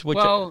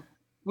 Well,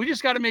 we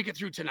just got to make it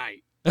through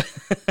tonight.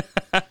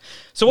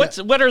 So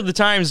what are the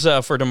times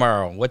for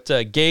tomorrow? What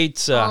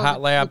gates, hot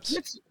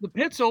laps? The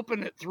pits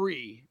open at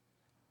 3.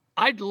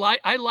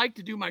 I like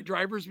to do my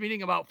driver's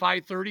meeting about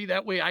 5:30.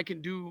 That way I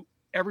can do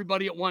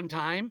everybody at one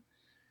time.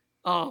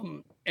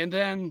 And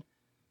then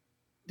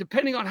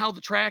depending on how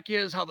the track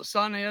is, how the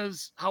sun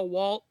is, how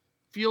Walt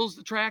feels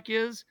the track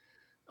is,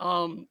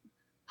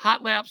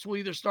 hot laps will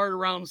either start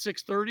around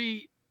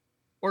 6:30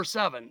 or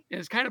 7. And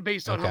it's kind of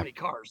based on how many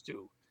cars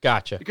do.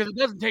 Gotcha. Because it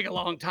doesn't take a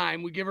long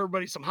time. We give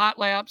everybody some hot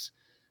laps,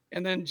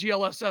 and then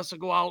GLSS will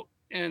go out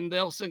and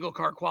they'll single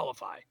car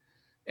qualify.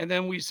 And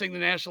then we sing the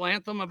national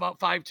anthem about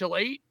 5 till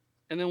 8,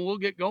 and then we'll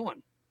get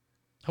going.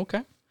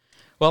 Okay.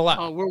 Well,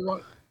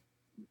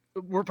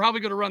 we're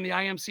probably going to run the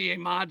IMCA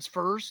mods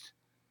first,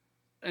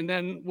 and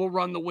then we'll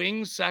run the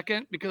wings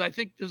second, because I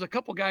think there's a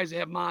couple guys that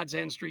have mods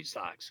and street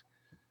stocks.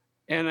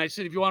 And I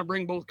said, if you want to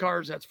bring both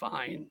cars, that's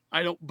fine.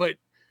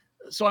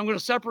 So I'm going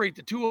to separate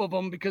the 2 of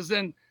them, because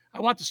then I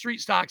want the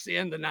street stocks to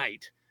end the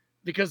night,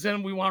 because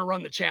then we want to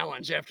run the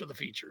challenge after the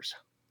features.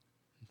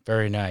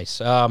 Very nice.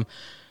 Now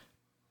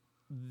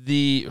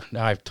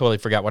I totally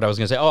forgot what I was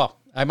going to say. Oh,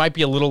 I might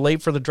be a little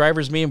late for the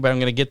driver's meeting, but I'm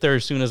going to get there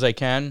as soon as I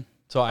can.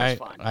 So I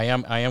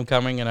am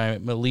coming, and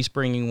I'm at least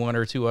bringing 1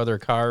 or 2 other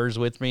cars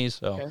with me.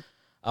 So, okay.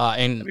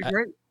 And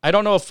I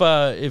don't know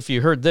if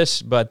you heard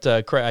this, but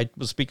I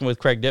was speaking with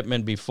Craig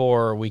Dittman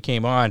before we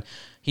came on.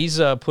 He's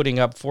putting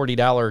up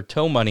 $40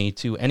 tow money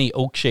to any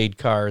Oakshade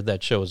car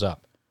that shows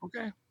up.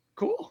 Okay,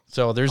 cool.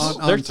 So there's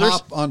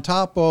on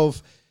top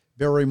of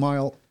Barry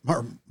Miles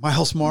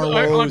Marlowe's.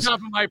 On top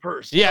of my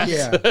purse. Yes.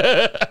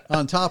 Yeah.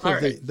 On top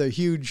of right. the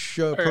huge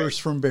purse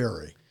from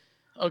Barry.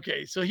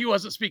 Okay, so he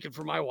wasn't speaking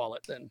for my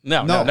wallet then.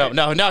 No.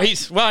 He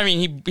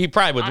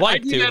probably would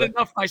like to. I do that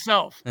enough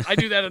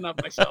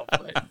myself.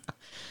 But.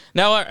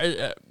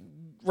 Now,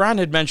 Ron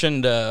had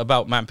mentioned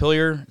about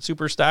Montpelier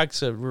super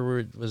stocks.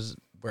 Where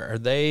are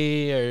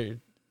they?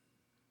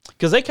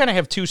 Because they kind of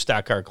have 2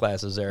 stock car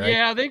classes there, right?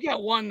 Yeah, they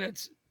got one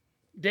that's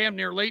damn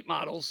near late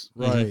models.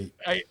 Right.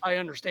 I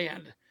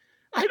understand.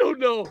 I don't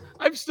know.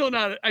 I'm still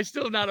not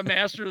a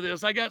master of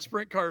this. I got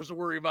sprint cars to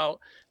worry about,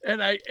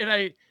 and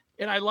I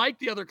like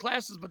the other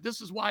classes, but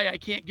this is why I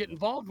can't get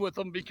involved with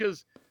them,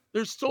 because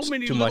there's so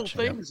many little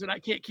things and I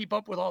can't keep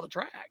up with all the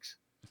tracks.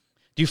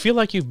 Do you feel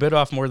like you've bit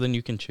off more than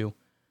you can chew?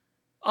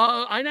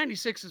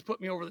 I-96 has put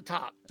me over the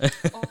top.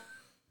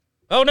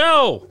 Oh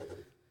no!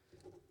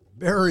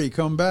 Barry,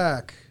 come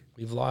back.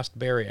 We've lost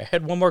Barry. I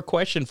had one more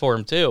question for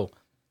him too.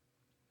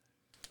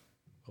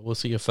 We'll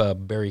see if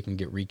Barry can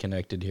get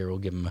reconnected here. We'll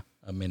give him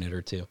a minute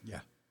or 2. Yeah.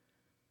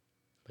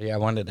 But yeah, I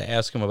wanted to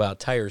ask him about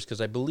tires,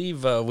 because I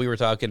believe we were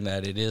talking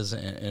that it is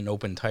an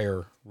open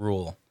tire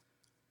rule.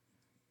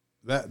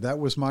 That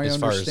was my as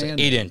understanding. As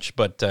far as 8-inch,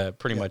 but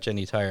pretty much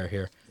any tire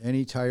here.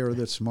 Any tire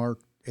that's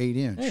marked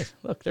 8-inch. Hey,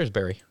 look, there's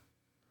Barry.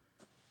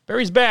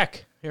 Barry's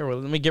back. Here, well,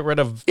 let me get rid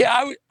of...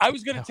 Yeah, I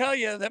was going to tell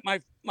you that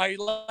my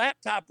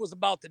laptop was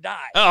about to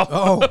die.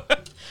 Oh.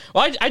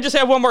 Well, I just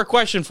have one more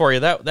question for you.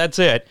 That's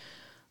it.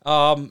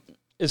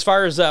 As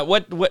far as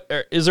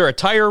what is there a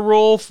tire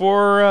rule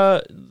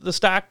for the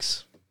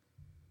stocks?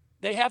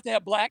 They have to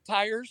have black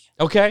tires.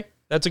 Okay,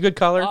 that's a good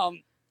color.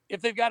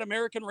 If they've got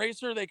American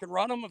Racer, they can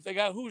run them. If they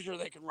got Hoosier,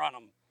 they can run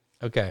them.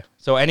 Okay,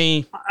 so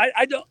any...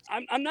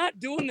 I'm not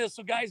doing this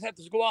so guys have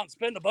to go out and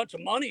spend a bunch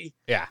of money.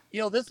 Yeah.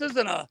 This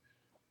isn't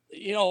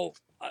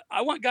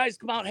I want guys to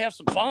come out and have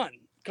some fun.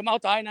 Come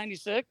out to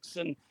I-96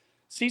 and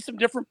see some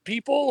different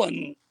people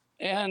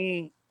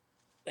and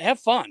have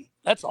fun.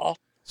 That's all.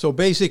 So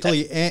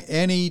basically,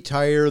 any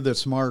tire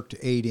that's marked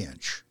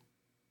 8-inch.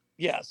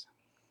 Yes.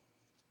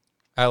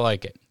 I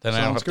like it. Then I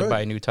don't have Sounds to good.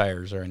 buy new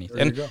tires or anything.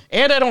 There you go.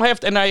 And I don't have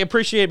to, and I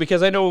appreciate it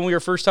because I know when we were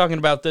first talking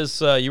about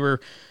this, you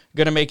were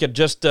going to make it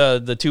just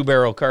the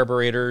 2-barrel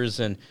carburetors,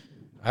 and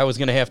I was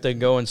going to have to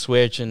go and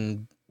switch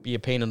and be a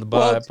pain in the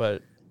butt,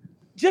 but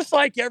just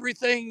like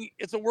everything,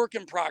 it's a work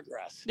in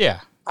progress.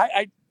 yeah.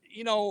 I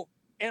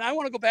and I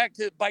want to go back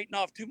to biting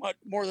off too much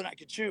more than I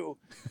could chew.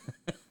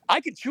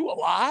 I can chew a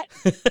lot.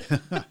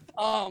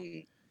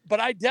 But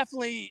I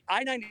definitely,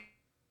 I-90.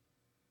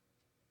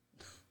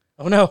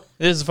 Oh no,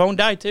 did his phone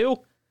die too?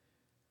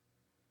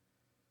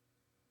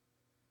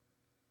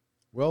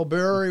 Well,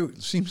 Barry,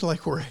 it seems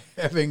like we're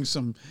having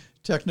some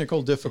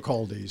technical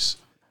difficulties.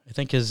 I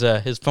think his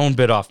phone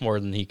bit off more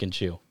than he can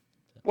chew.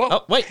 Well,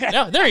 Oh, wait,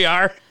 no, there you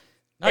are.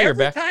 Now you're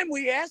every back. time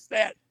we ask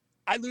that,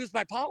 I lose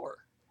my power.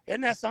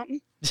 Isn't that something?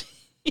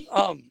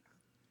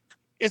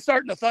 It's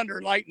starting to thunder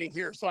and lightning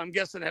here, so I'm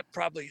guessing that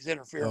probably is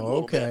interfering a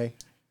little bit. Okay.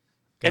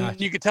 And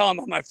Gotcha. you can tell I'm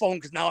on my phone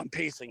because now I'm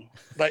pacing.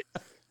 But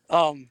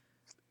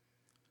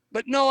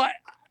no,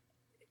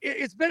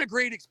 it's been a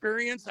great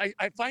experience.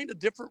 I find a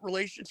different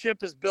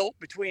relationship is built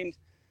between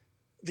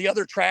the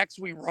other tracks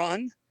we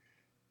run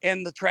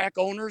and the track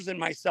owners and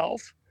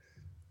myself,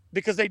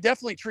 because they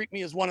definitely treat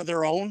me as one of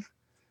their own,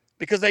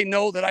 because they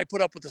know that I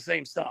put up with the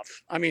same stuff.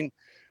 I mean,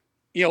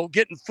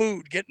 getting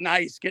food, getting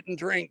ice, getting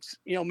drinks,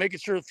 making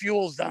sure the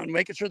fuel's down,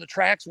 making sure the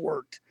tracks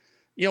worked,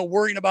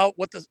 worrying about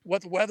what the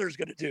weather's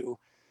going to do.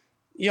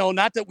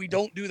 Not that we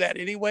don't do that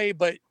anyway,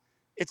 but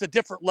it's a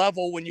different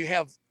level when you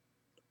have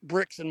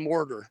bricks and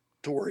mortar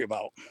to worry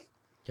about.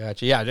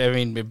 Gotcha. Yeah, I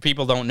mean, if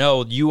people don't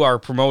know, you're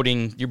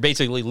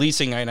basically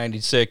leasing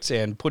I-96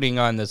 and putting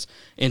on this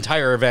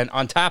entire event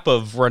on top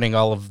of running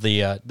all of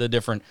the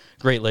different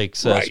Great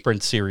Lakes Right.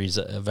 Sprint Series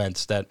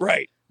events that,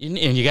 Right. and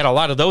you got a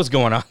lot of those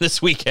going on this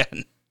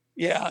weekend.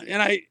 Yeah.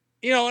 And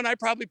I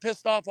probably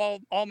pissed off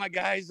all my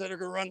guys that are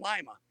going to run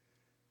Lima,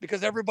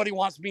 because everybody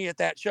wants me at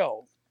that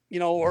show,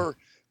 or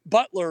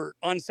Butler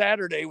on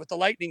Saturday with the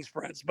lightning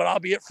sprints, but I'll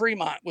be at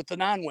Fremont with the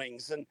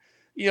non-wings, and,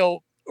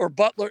 or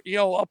Butler,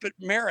 up at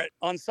Merritt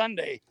on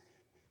Sunday.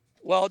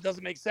 Well, it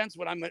doesn't make sense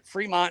when I'm at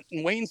Fremont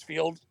and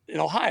Waynesfield in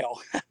Ohio.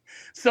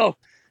 So,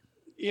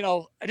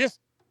 I just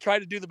try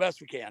to do the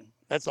best we can.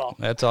 That's all.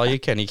 That's all you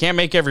can. You can't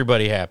make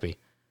everybody happy.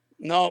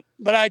 No,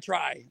 but I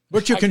try.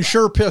 But you can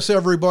sure piss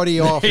everybody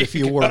off if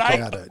you work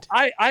at it.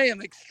 I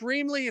am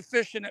extremely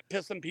efficient at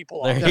pissing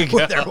people off. There you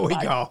go. There we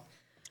go.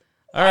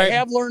 All right. I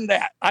have learned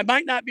that. I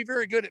might not be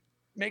very good at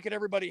making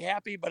everybody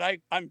happy, but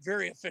I'm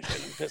very efficient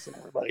in pissing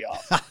everybody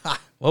off.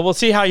 Well, we'll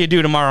see how you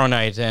do tomorrow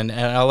night, and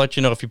I'll let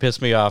you know if you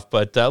piss me off.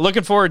 But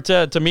looking forward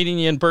to meeting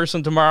you in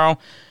person tomorrow,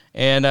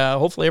 and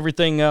hopefully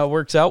everything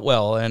works out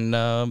well,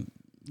 and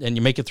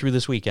you make it through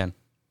this weekend.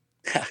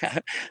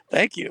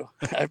 Thank you.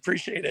 I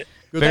appreciate it.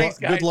 Good, guys.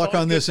 good luck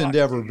Always on good this talking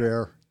endeavor, to you.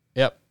 Bear.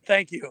 Yep.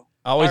 Thank you.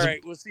 Always All a-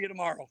 right. We'll see you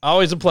tomorrow.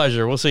 Always a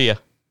pleasure. We'll see you.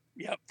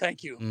 Yep.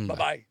 Thank you. Bye.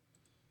 Bye-bye.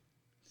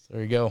 So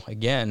there you go.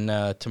 Again,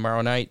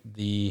 tomorrow night,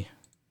 you're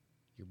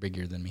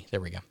bigger than me.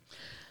 There we go.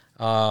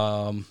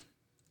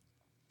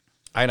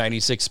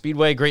 I-96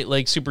 Speedway, Great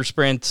Lakes Super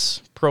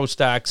Sprints, Pro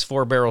Stocks,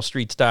 4-barrel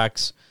Street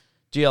Stocks,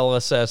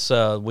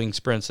 GLSS Wing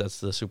Sprints, that's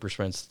the Super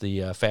Sprints,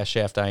 the Fast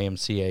Shaft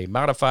IMCA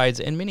Modifieds,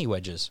 and Mini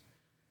Wedges.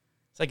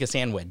 It's like a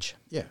sandwich,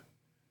 Yeah.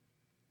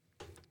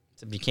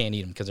 except you can't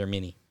eat them because they're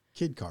mini.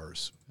 Kid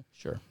cars.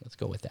 Sure, let's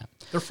go with that.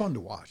 They're fun to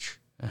watch.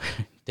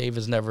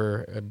 Barry's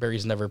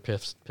never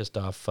pissed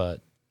off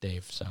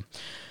Dave, so.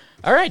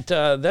 All right,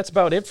 that's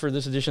about it for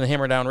this edition of the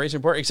Hammer Down Racing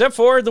Report, except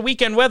for the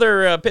weekend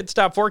weather pit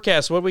stop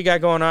forecast. What do we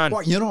got going on?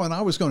 Well, and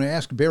I was going to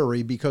ask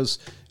Barry, because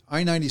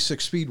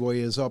I-96 Speedway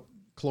is up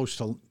close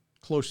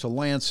to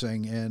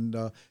Lansing,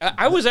 and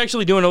I was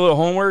actually doing a little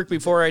homework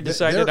before I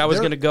decided I was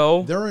going to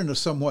go. They're in a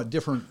somewhat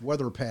different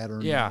weather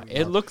pattern. Yeah,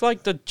 it looked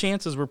like the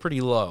chances were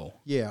pretty low.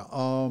 Yeah.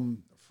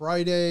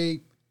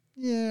 Friday,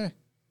 yeah.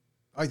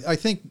 I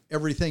think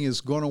everything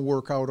is going to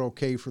work out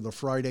okay for the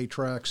Friday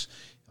tracks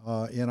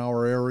in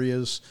our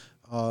areas.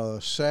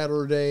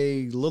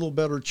 Saturday, little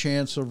better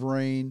chance of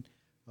rain.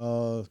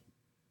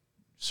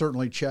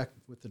 Certainly check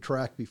with the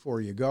track before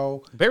you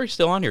go. Barry's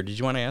still on here. Did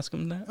you want to ask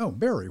him that? Oh,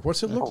 Barry,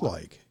 what's it look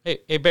like?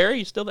 Hey, Barry,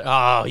 you still there?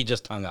 Oh, he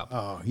just hung up.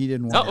 Oh, he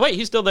didn't want Oh, wait,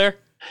 he's still there.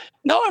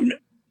 No,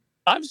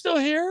 I'm still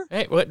here.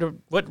 Hey, what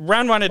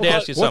Ron wanted to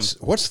ask you something.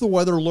 What's the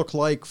weather look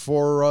like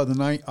for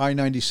the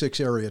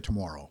I-96 area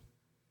tomorrow?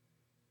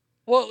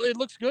 Well, it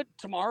looks good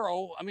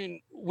tomorrow. I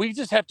mean, we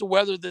just have to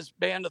weather this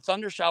band of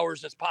thunder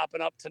showers that's popping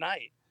up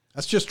tonight.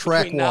 That's just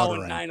track between now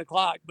and watering.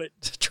 9:00. But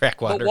Track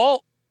water.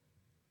 Walt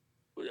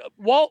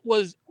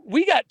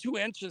we got 2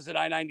 inches at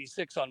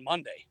I-96 on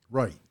Monday.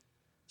 Right.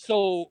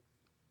 So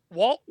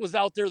Walt was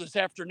out there this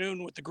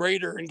afternoon with the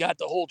grader and got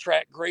the whole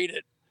track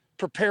graded,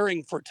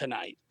 preparing for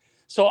tonight.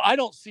 So I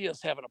don't see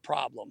us having a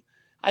problem.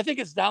 I think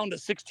it's down to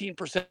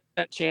 16%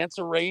 chance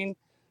of rain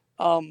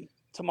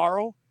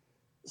tomorrow.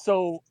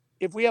 So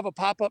if we have a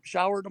pop-up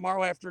shower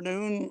tomorrow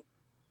afternoon,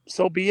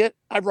 so be it.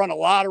 I've run a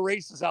lot of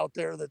races out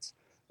there that's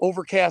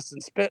overcast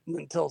and spitting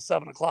until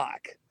 7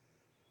 o'clock.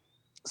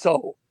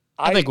 So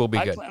I think we'll be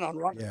I good. plan on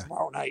running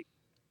tomorrow night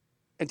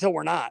until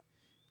we're not.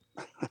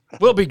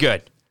 We'll be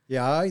good.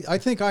 Yeah, I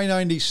think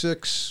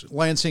I-96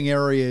 Lansing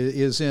area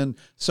is in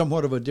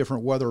somewhat of a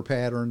different weather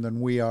pattern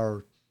than we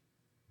are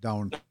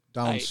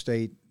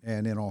downstate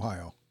and in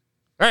Ohio.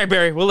 All right,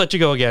 Barry, we'll let you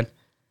go again.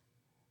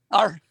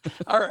 All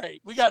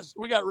right. We got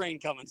rain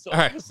coming, so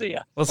right. we'll see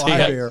ya. We'll see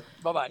you.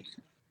 Bye-bye.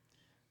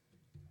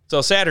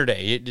 So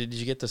Saturday, did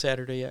you get to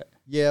Saturday yet?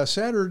 Yeah,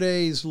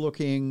 Saturday's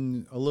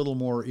looking a little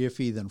more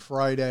iffy than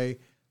Friday,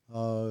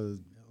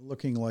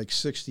 looking like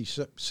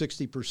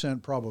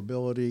 60%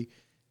 probability,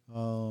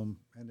 and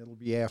it'll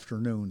be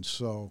afternoon.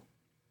 So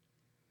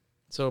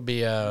it'll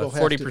be a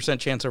 40%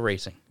 chance of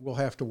racing. We'll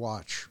have to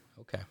watch.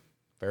 Okay,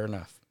 fair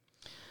enough.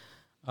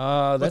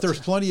 But there's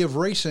plenty of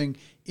racing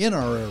in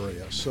our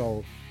area.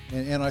 So,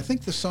 and I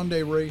think the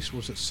Sunday race,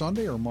 was it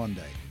Sunday or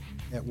Monday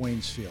at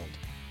Waynesfield?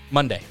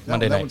 Monday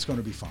night. That one's going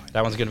to be fine.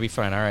 That one's going to be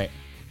fine. All right.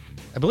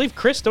 I believe,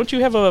 Chris, don't you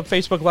have a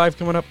Facebook Live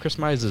coming up? Chris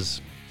Mize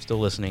is still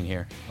listening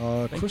here.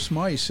 Chris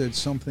Mize said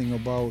something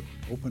about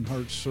open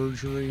heart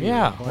surgery.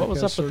 Yeah, what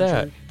was up with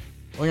that?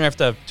 We're going to have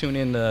to tune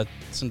in to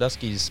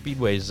Sandusky's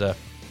Speedway's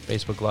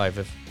Facebook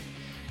Live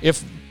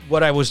if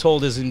what I was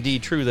told is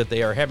indeed true, that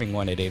they are having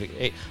one at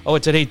 8. Oh,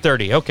 it's at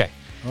 8:30. Okay.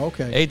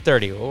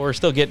 8:30. Well,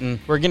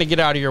 we're going to get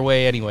out of your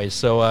way anyways.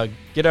 So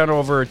get on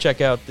over,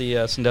 check out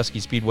the Sandusky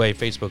Speedway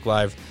Facebook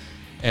Live,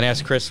 and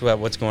ask Chris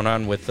what's going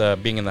on with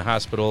being in the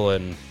hospital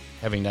and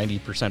having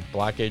 90%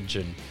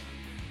 blockage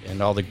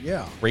and all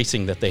the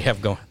racing that they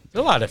have going.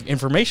 There's a lot of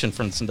information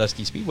from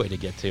Sandusky Speedway to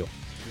get to. Yeah.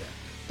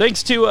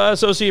 Thanks to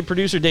associate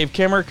producer Dave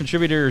Kimmer,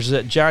 contributors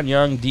John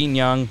Young, Dean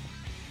Young,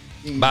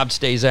 Bob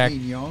Stazak.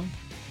 Dean Young?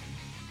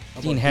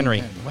 Dean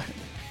Henry. What?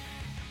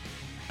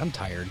 I'm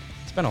tired.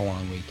 It's been a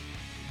long week.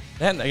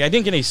 I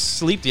didn't get any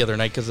sleep the other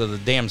night because of the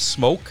damn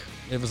smoke.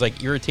 It was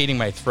like irritating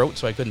my throat,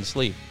 so I couldn't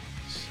sleep.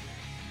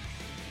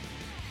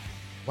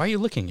 Why are you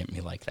looking at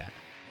me like that?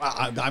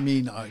 I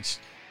mean, I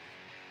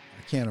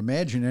can't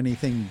imagine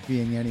anything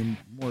being any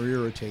more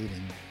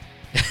irritating.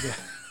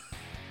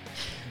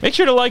 Make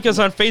sure to like us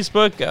on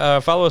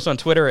Facebook, follow us on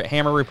Twitter at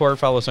Hammer Report,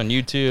 follow us on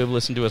YouTube,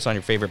 listen to us on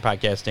your favorite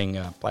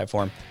podcasting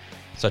platform,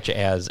 such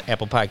as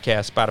Apple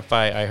Podcasts,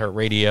 Spotify,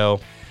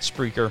 iHeartRadio,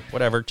 Spreaker,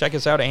 whatever. Check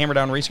us out at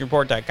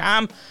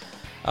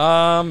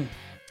hammerdownracingreport.com.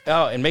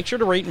 And make sure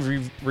to rate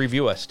and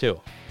review us, too.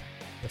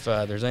 If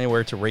there's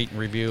anywhere to rate and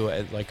review,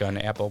 like on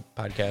Apple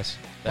Podcasts.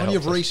 Plenty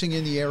of racing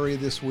in the area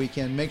this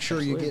weekend. Make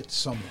sure you get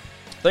somewhere.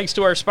 Thanks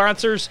to our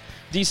sponsors,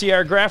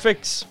 DCR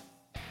Graphics,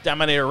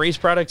 Dominator Race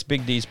Products,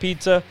 Big D's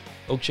Pizza,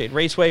 Oakshade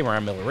Raceway,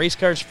 Ron Miller Race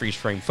Cars, Freeze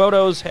Frame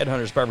Photos,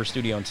 Headhunters Barber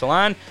Studio and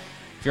Salon.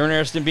 If you're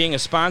interested in being a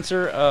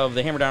sponsor of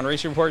the Hammer Down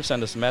Racing Report,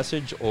 send us a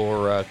message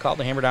or call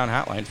the Hammer Down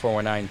hotline,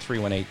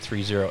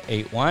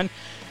 419-318-3081.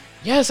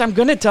 Yes, I'm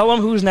going to tell them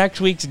who's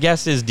next week's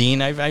guest is,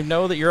 Dean. I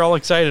know that you're all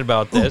excited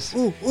about this.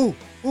 Ooh.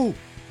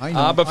 I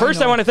know. But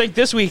first, I want to thank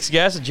this week's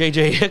guests,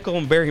 J.J. Hickle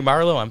and Barry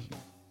Marlowe. I'm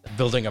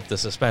building up the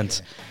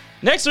suspense. Yeah.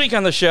 Next week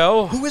on the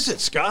show... Who is it,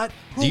 Scott?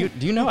 Do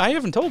you know? I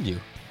haven't told you.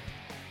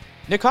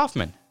 Nick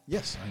Hoffman.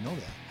 Yes, I know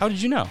that. How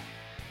did you know?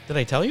 Did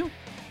I tell you?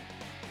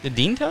 Did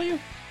Dean tell you?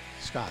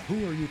 Scott,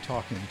 who are you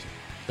talking to?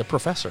 The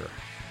professor.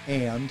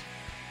 And?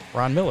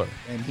 Ron Miller.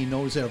 And he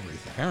knows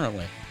everything.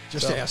 Apparently.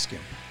 Just ask him.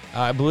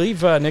 I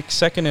believe Nick's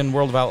second in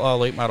World of Outlaw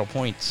late model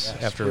points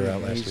after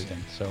last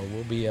weekend. So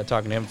we'll be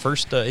talking to him.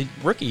 First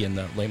rookie in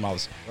the late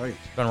models. Right.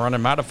 Been running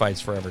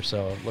modifieds forever.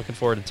 So looking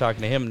forward to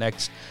talking to him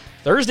next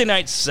Thursday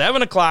night,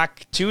 7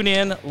 o'clock. Tune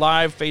in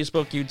live,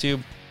 Facebook,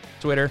 YouTube,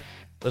 Twitter.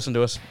 Listen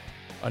to us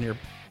on your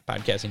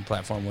podcasting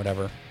platform,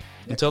 whatever.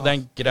 Until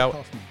then, get out.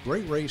 Hoffman,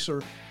 great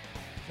racer,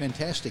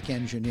 fantastic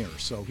engineer.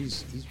 So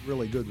he's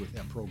really good with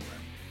that program.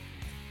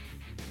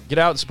 Get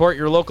out and support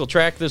your local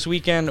track this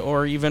weekend,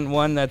 or even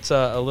one that's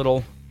a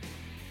little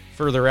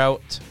further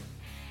out,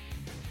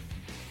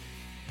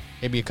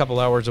 maybe a couple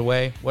hours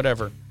away,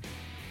 whatever.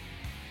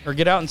 Or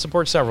get out and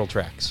support several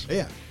tracks.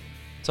 Yeah.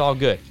 It's all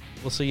good.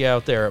 We'll see you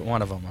out there at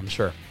one of them, I'm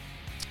sure.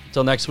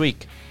 Until next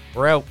week,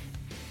 we're out.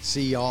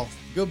 See y'all.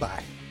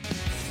 Goodbye.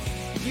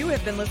 You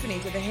have been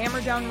listening to the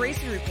Hammer Down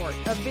Racing Report,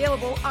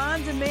 available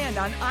on demand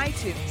on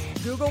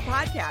iTunes, Google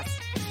Podcasts,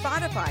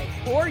 Spotify,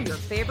 or your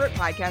favorite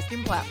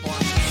podcasting platform.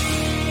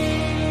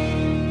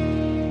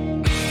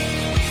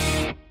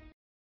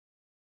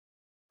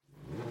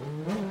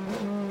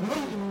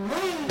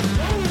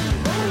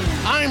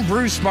 I'm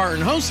Bruce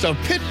Martin, host of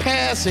Pit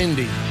Pass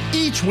Indy.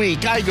 Each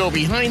week, I go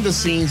behind the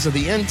scenes of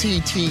the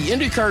NTT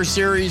IndyCar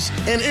Series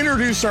and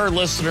introduce our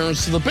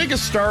listeners to the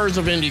biggest stars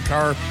of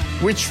IndyCar,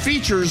 which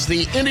features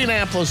the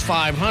Indianapolis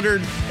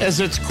 500 as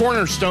its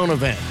cornerstone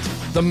event.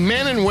 The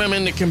men and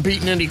women that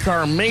compete in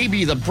IndyCar may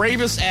be the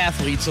bravest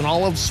athletes in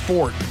all of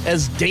sport,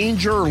 as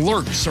danger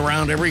lurks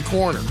around every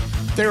corner.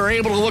 they are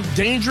able to look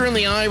danger in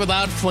the eye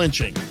without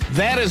flinching.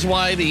 That is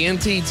why the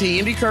NTT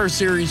IndyCar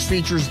Series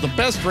features the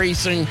best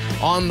racing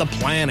on the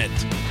planet.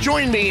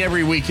 Join me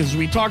every week as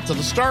we talk to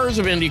the stars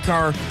of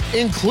IndyCar,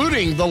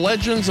 including the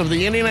legends of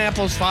the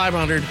Indianapolis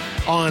 500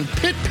 on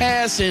Pit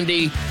Pass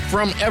Indy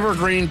from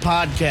Evergreen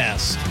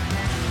Podcast.